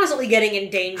that's constantly getting in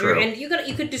danger, and you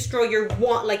could destroy your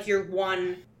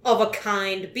one of a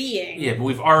kind being. Yeah, but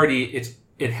we've already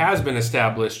it has been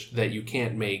established that you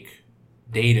can't make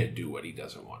Data do what he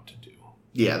doesn't want to do.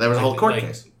 Yeah, that was a whole court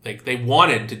case. Like they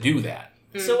wanted to do that.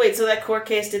 So wait, so that court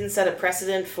case didn't set a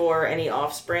precedent for any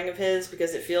offspring of his?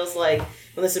 Because it feels like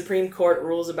when the Supreme Court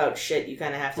rules about shit, you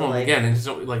kind of have to again, it's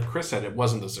like Chris said, it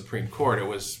wasn't the Supreme Court; it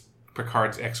was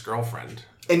Picard's ex-girlfriend.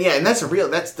 And that's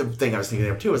the thing I was thinking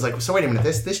of too, is like, so wait a minute,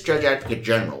 this Judge Advocate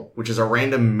General, which is a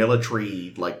random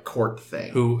military, like, court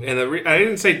thing. I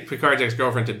didn't say Picard's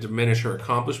ex-girlfriend to diminish her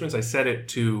accomplishments, I said it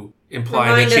to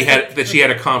imply that she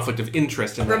had a conflict of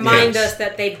interest in Remind us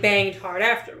that they banged hard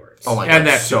afterwards. Oh my god,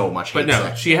 that's so much hate. But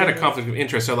no, she had a conflict of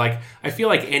interest, so like, I feel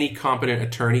like any competent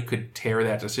attorney could tear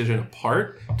that decision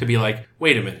apart to be like,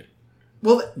 wait a minute.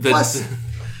 Well, plus,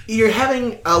 you're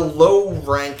having a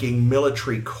low-ranking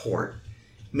military court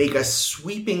make a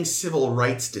sweeping civil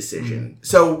rights decision.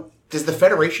 So, does the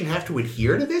Federation have to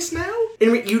adhere to this now?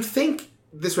 And you'd think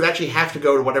this would actually have to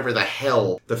go to whatever the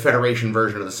hell the Federation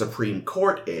version of the Supreme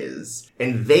Court is,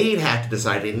 and they'd have to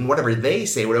decide it, and whatever they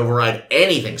say would override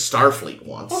anything Starfleet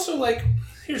wants. Also, like,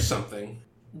 here's something.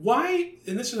 Why,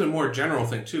 and this is a more general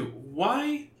thing too,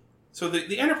 why... So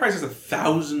the Enterprise has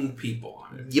 1,000 people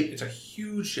on it. Yep. It's a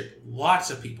huge ship. Lots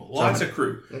of people. Lots of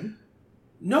crew. Mm-hmm.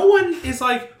 No one is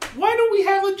like, why don't we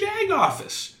have a JAG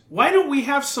office? Why don't we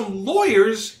have some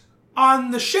lawyers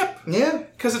on the ship? Yeah.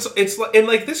 Because it's like, and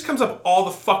like, this comes up all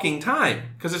the fucking time.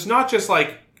 Because it's not just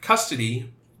like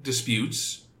custody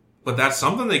disputes, but that's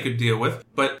something they could deal with.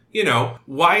 But,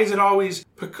 why is it always,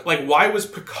 like, why was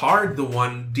Picard the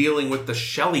one dealing with the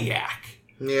Shellyak?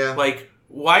 Yeah. Like,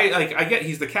 why, like, I get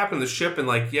he's the captain of the ship and,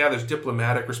 like, there's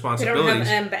diplomatic responsibilities.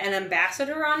 They don't have an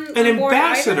ambassador on an board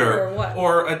ambassador, either, or what?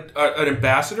 Or an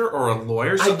ambassador or a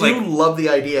lawyer. So, I do love the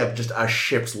idea of just a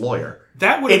ship's lawyer.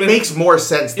 That would makes more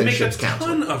sense than ship's counsel.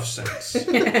 It makes a ton of sense.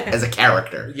 As a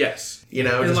character. Yes. And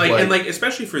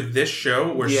especially for this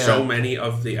show where so many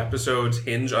of the episodes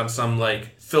hinge on some,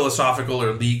 like, philosophical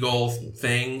or legal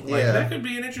thing, like, that could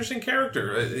be an interesting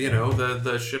character,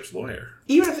 the ship's lawyer.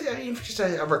 Even if just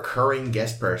a recurring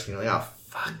guest person, you're like, oh,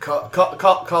 fuck, call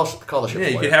the ship's lawyer.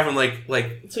 You could have him,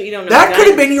 like... So you don't know... That could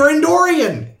have been your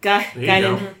Andorian!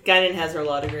 Guinan has her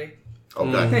law degree. Oh,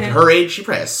 God. Her age, she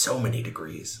probably has so many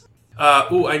degrees.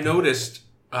 I noticed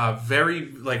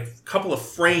couple of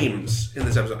frames in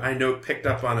this episode. Picked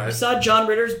up on You saw John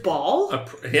Ritter's ball?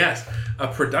 A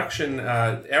production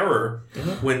error.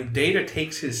 When Data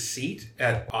takes his seat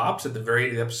at Ops at the very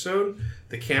end of the episode,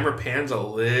 the camera pans a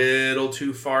little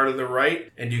too far to the right,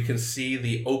 and you can see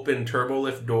the open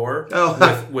turbolift door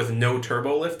with no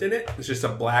turbolift in it. It's just a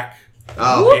black...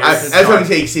 Oh, I was going to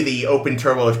say you see the open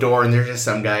turbolift door and there's just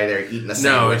some guy there eating a sandwich.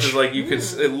 No, it's just like you could.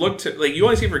 It looked like you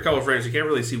only see it for a couple of frames. You can't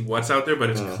really see what's out there,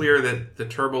 but it's clear that the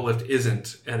turbolift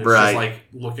isn't, and it's just like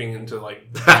looking into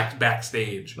like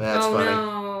backstage. That's funny.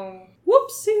 No.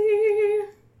 Whoopsie.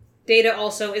 Data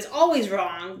also is always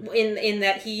wrong in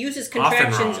that he uses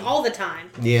contractions all the time.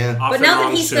 Yeah. But now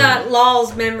that he's got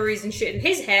Lol's memories and shit in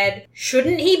his head,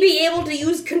 shouldn't he be able to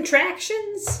use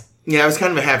contractions? Yeah, I was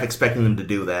kind of half expecting them to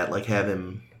do that, like have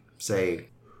him say,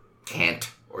 can't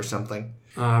or something.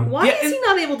 Why is he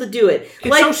not able to do it? It's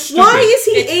Like, so stupid. why is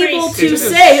he It's able pretty to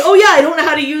stupid. say, "Oh yeah, I don't know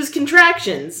how to use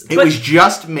contractions"? It was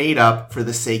just made up for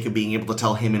the sake of being able to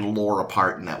tell him and Lore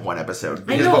apart in that one episode.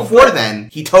 Because know, before but- then,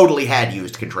 he totally had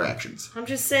used contractions. I'm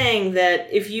just saying that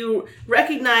if you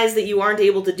recognize that you aren't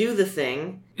able to do the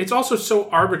thing, It's also so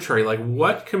arbitrary. Like,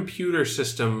 what computer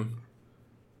system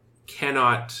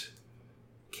can't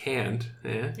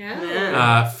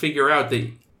figure out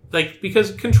that, like,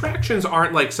 because contractions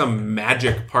aren't like some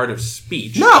magic part of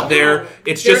speech. No. It's They're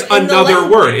just in the another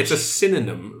language. word. It's a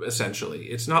synonym, essentially.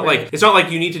 It's not Right.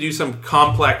 like you need to do some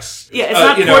complex. Yeah, it's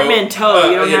not portmanteau.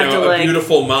 You don't have to, a like-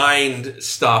 beautiful mind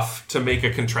stuff to make a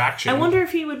contraction. I wonder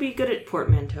if he would be good at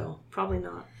portmanteau. Probably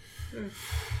not.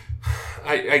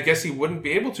 I guess he wouldn't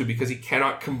be able to because he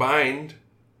cannot combine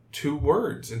two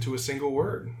words into a single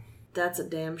word. That's a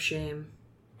damn shame.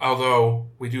 Although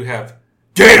we do have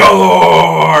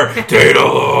Daedalus!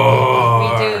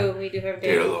 Daedalus! We do have Daedalus.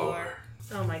 data lore.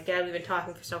 Oh my god, we've been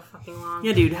talking for so fucking long.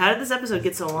 Yeah, dude, how did this episode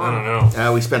get so long? I don't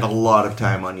know. We spent a lot of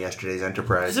time on yesterday's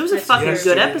Enterprise. It was a fucking Yes,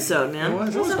 good dude. episode, man. It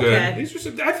was. That was okay.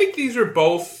 good. I think these are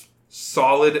both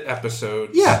solid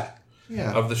episodes Yeah.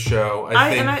 of the show.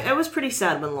 I I was pretty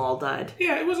sad when Lol died.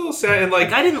 yeah, it was a little sad. And,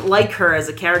 like, I didn't like her as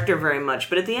a character very much,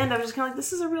 but at the end I was just kind of like,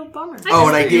 this is a real bummer. Oh,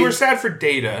 and I you were did. sad for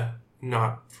Data,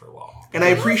 not for Law. And I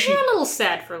appreciate. You're a little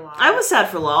sad for long. I was sad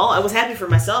for Lol. I was happy for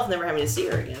myself never having to see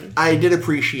her again. I did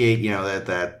appreciate,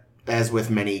 that as with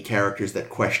many characters that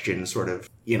question sort of,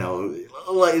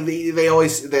 like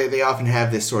they often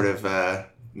have this sort of,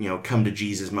 come to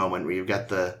Jesus moment where you've got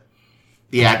the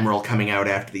Admiral coming out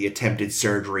after the attempted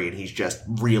surgery and he's just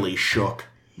really shook.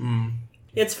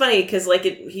 It's funny because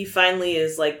he finally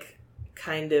is like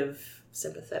kind of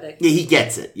sympathetic. Yeah, he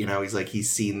gets it. He's like, he's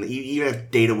seen, even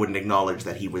if Data wouldn't acknowledge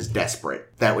that he was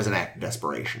desperate, that was an act of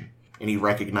desperation. And he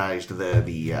recognized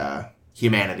the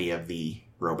humanity of the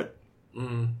robot.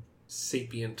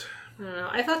 Sapient. I don't know.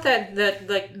 I thought that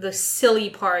like the silly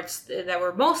parts that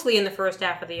were mostly in the first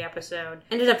half of the episode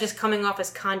ended up just coming off as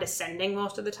condescending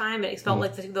most of the time. It felt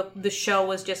like the show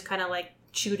was just kind of like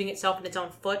shooting itself in its own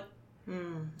foot.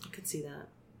 I could see that.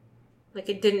 Like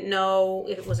it didn't know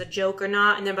if it was a joke or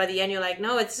not, and then by the end you're like,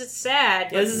 no, it's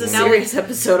sad. Yeah, this is a Now- serious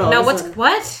episode. All Now of a what's sudden.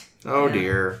 what? Oh,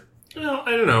 dear. Well,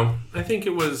 I don't know. I think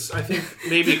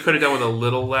maybe it could have done with a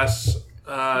little less.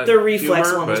 The reflex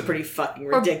humor, one was but- pretty fucking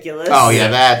ridiculous. Oh, yeah,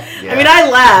 that. Yeah. I mean, I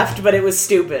lauged, but it was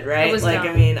stupid, right? It was like,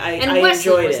 dumb. I mean, And I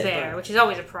Wesley enjoyed was it. there, but which is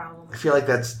always a problem. I feel like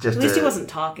that's just At least he wasn't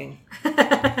talking.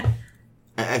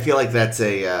 I feel like that's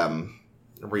a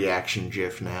reaction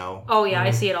gif now. Oh yeah,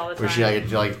 I see it all the time. Where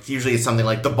she like usually it's something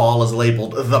like the ball is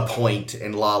labeled the point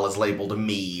and Lal is labeled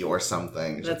me or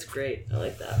something. That's great. I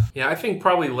like that. Yeah, I think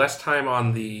probably less time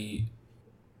on the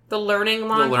The learning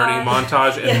montage. learning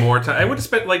montage and more time. I would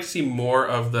expect like to see more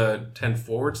of the 10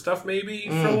 forward stuff maybe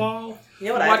for Lal. You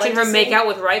know what I'd Watching like her to make see? out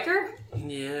with Riker.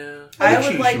 Yeah. I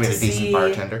think would like she made to a decent see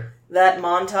bartender. that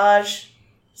montage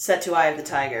set to Eye of the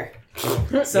Tiger.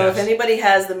 So if Yes. anybody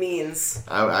has the means,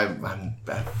 I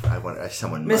want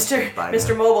someone must Mr. buy Mr.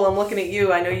 now. Mobile, I'm looking at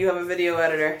you. I know you have a video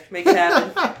editor. Make it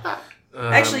happen.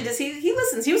 Actually, does he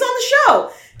listens? He was on the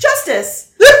show.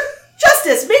 Justice,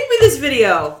 Justice, make me this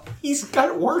video. He's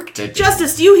got work to do.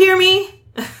 Justice, do you hear me?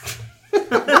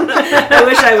 I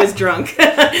wish I was drunk.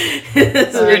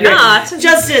 You're not.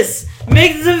 Justice,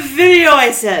 make the video,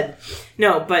 I said.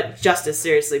 No, but Justice,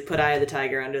 seriously, put Eye of the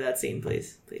Tiger under that scene,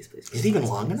 please. Please, please. Is it even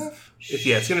long enough?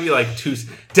 It's gonna be like two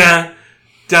dun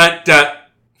dun dun.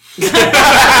 And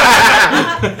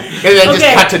then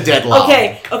just cut to deadlock.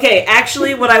 Okay.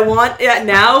 Actually, what I want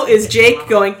now is Jake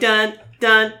going dun,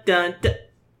 dun, dun, dun.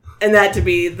 And that to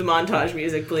be the montage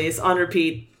music, please. On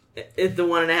repeat, the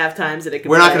 1.5 times that it could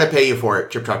We're not play. going to pay you for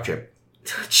it. Chip chop chip.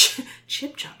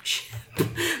 Chip chop chip.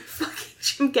 Fucking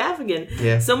Jim Gaffigan.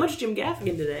 Yeah. So much Jim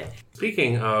Gaffigan today.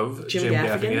 Speaking of Jim Jim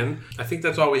Gaffigan? Gaffigan, I think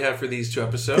that's all we have for these 2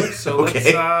 episodes. So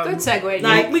Okay. let's Good segue.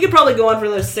 Like, we could probably go on for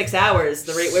another 6 hours,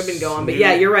 the rate we've been going. But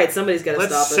yeah, you're right. Somebody's got to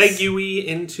let's stop us. segue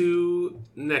into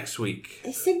next week.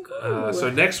 So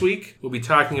next week we'll be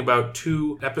talking about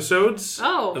 2 episodes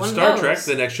Oh, of one of Star those. Trek: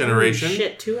 The Next Generation.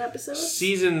 Shit, 2 episodes?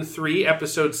 Season 3,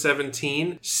 episode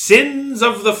 17, Sins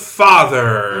of the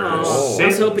Father. Oh, I was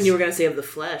Sins, hoping you were going to say of the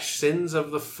flesh. Sins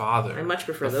of the Father. I much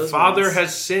prefer the those Father ones.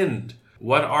 has sinned.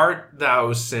 What art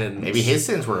thou sinned? Maybe his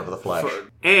sins were of the flesh.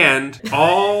 And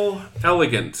all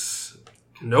elegance.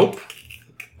 Nope.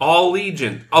 All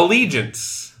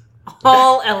allegiance.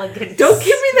 All elegant. Don't give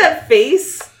me that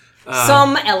face.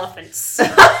 Some elephants. Some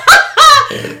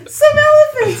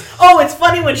elephants. Oh, it's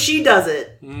funny when she does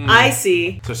it. I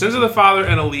see. So Sins of the Father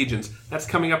and Allegiance. That's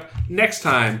coming up next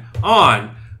time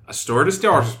on A store to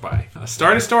stars by. A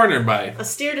star to starter by. A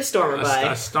steer to stormer by.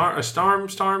 A storm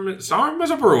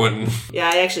is a brewing. Yeah,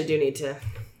 I actually do need to.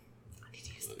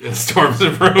 A storm's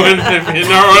a brewing, if you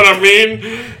know what I mean.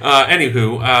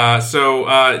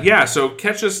 So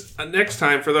catch us next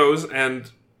time for those, and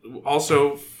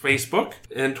also Facebook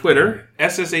and Twitter,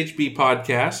 SSHB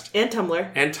Podcast. And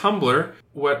Tumblr.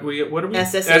 What are we?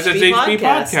 SSHB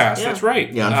Podcast. Yeah. That's right.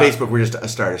 Yeah, on Facebook we're just a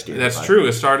Star to Steer. That's true.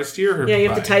 A Star to Steer. Yeah, you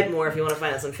have to type more if you want to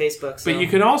find us on Facebook. So. But you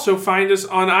can also find us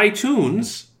on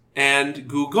iTunes and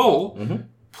Google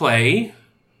Play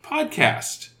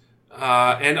Podcast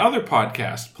and other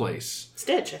podcast place.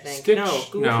 Stitch, I think. Stitch, no,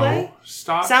 Google Play?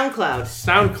 SoundCloud.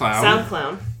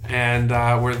 And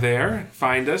we're there.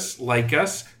 Find us, like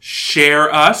us, share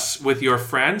us with your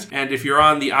friends. And if you're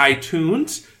on the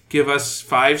iTunes, give us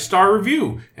 5-star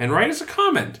review and write us a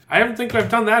comment. I don't think I've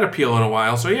done that appeal in a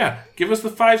while. So yeah, give us the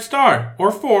 5-star or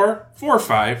 4 or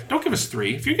 5. Don't give us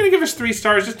 3. If you're going to give us 3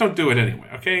 stars, just don't do it anyway.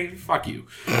 Okay? Fuck you.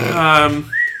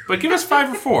 But give us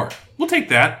 5 or 4. We'll take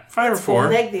that. 5 or 4.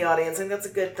 Neg the audience. I think that's a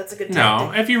good tactic.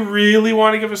 No, if you really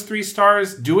want to give us 3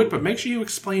 stars, do it, but make sure you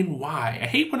explain why. I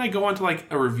hate when I go onto like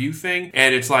a review thing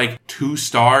and it's like 2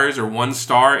 stars or 1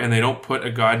 star and they don't put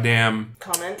a goddamn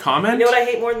comment. You know what I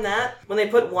hate more than that? When they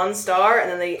put 1 star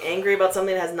and then they angry about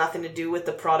something that has nothing to do with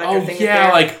the product or thing.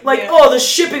 Yeah, oh, the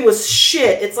shipping was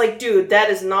shit. It's like, dude,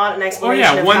 that is not an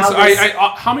explanation. Oh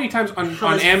yeah, how many times on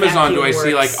Amazon do I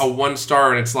see like a 1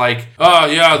 star and it's like, oh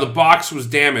yeah, the box was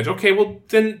damaged. Okay, well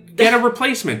then get a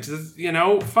replacement. You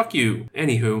know, fuck you.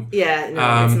 Anywho. Yeah,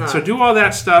 no, it's not. So do all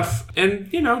that stuff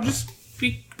and, you know, just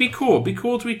be cool. Be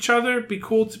cool to each other. Be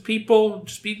cool to people.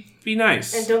 Just be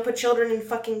nice. And don't put children in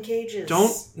fucking cages.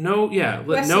 No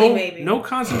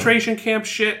concentration camp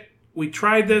shit. We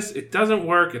tried this. It doesn't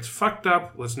work. It's fucked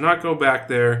up. Let's not go back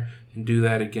there and do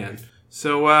that again.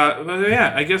 So,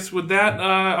 yeah, I guess with that,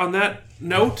 on that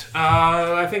note,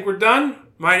 I think we're done.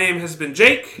 My name has been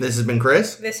Jake. This has been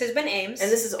Chris. This has been Ames. And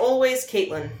this is always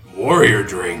Caitlin. Warrior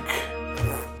Drink.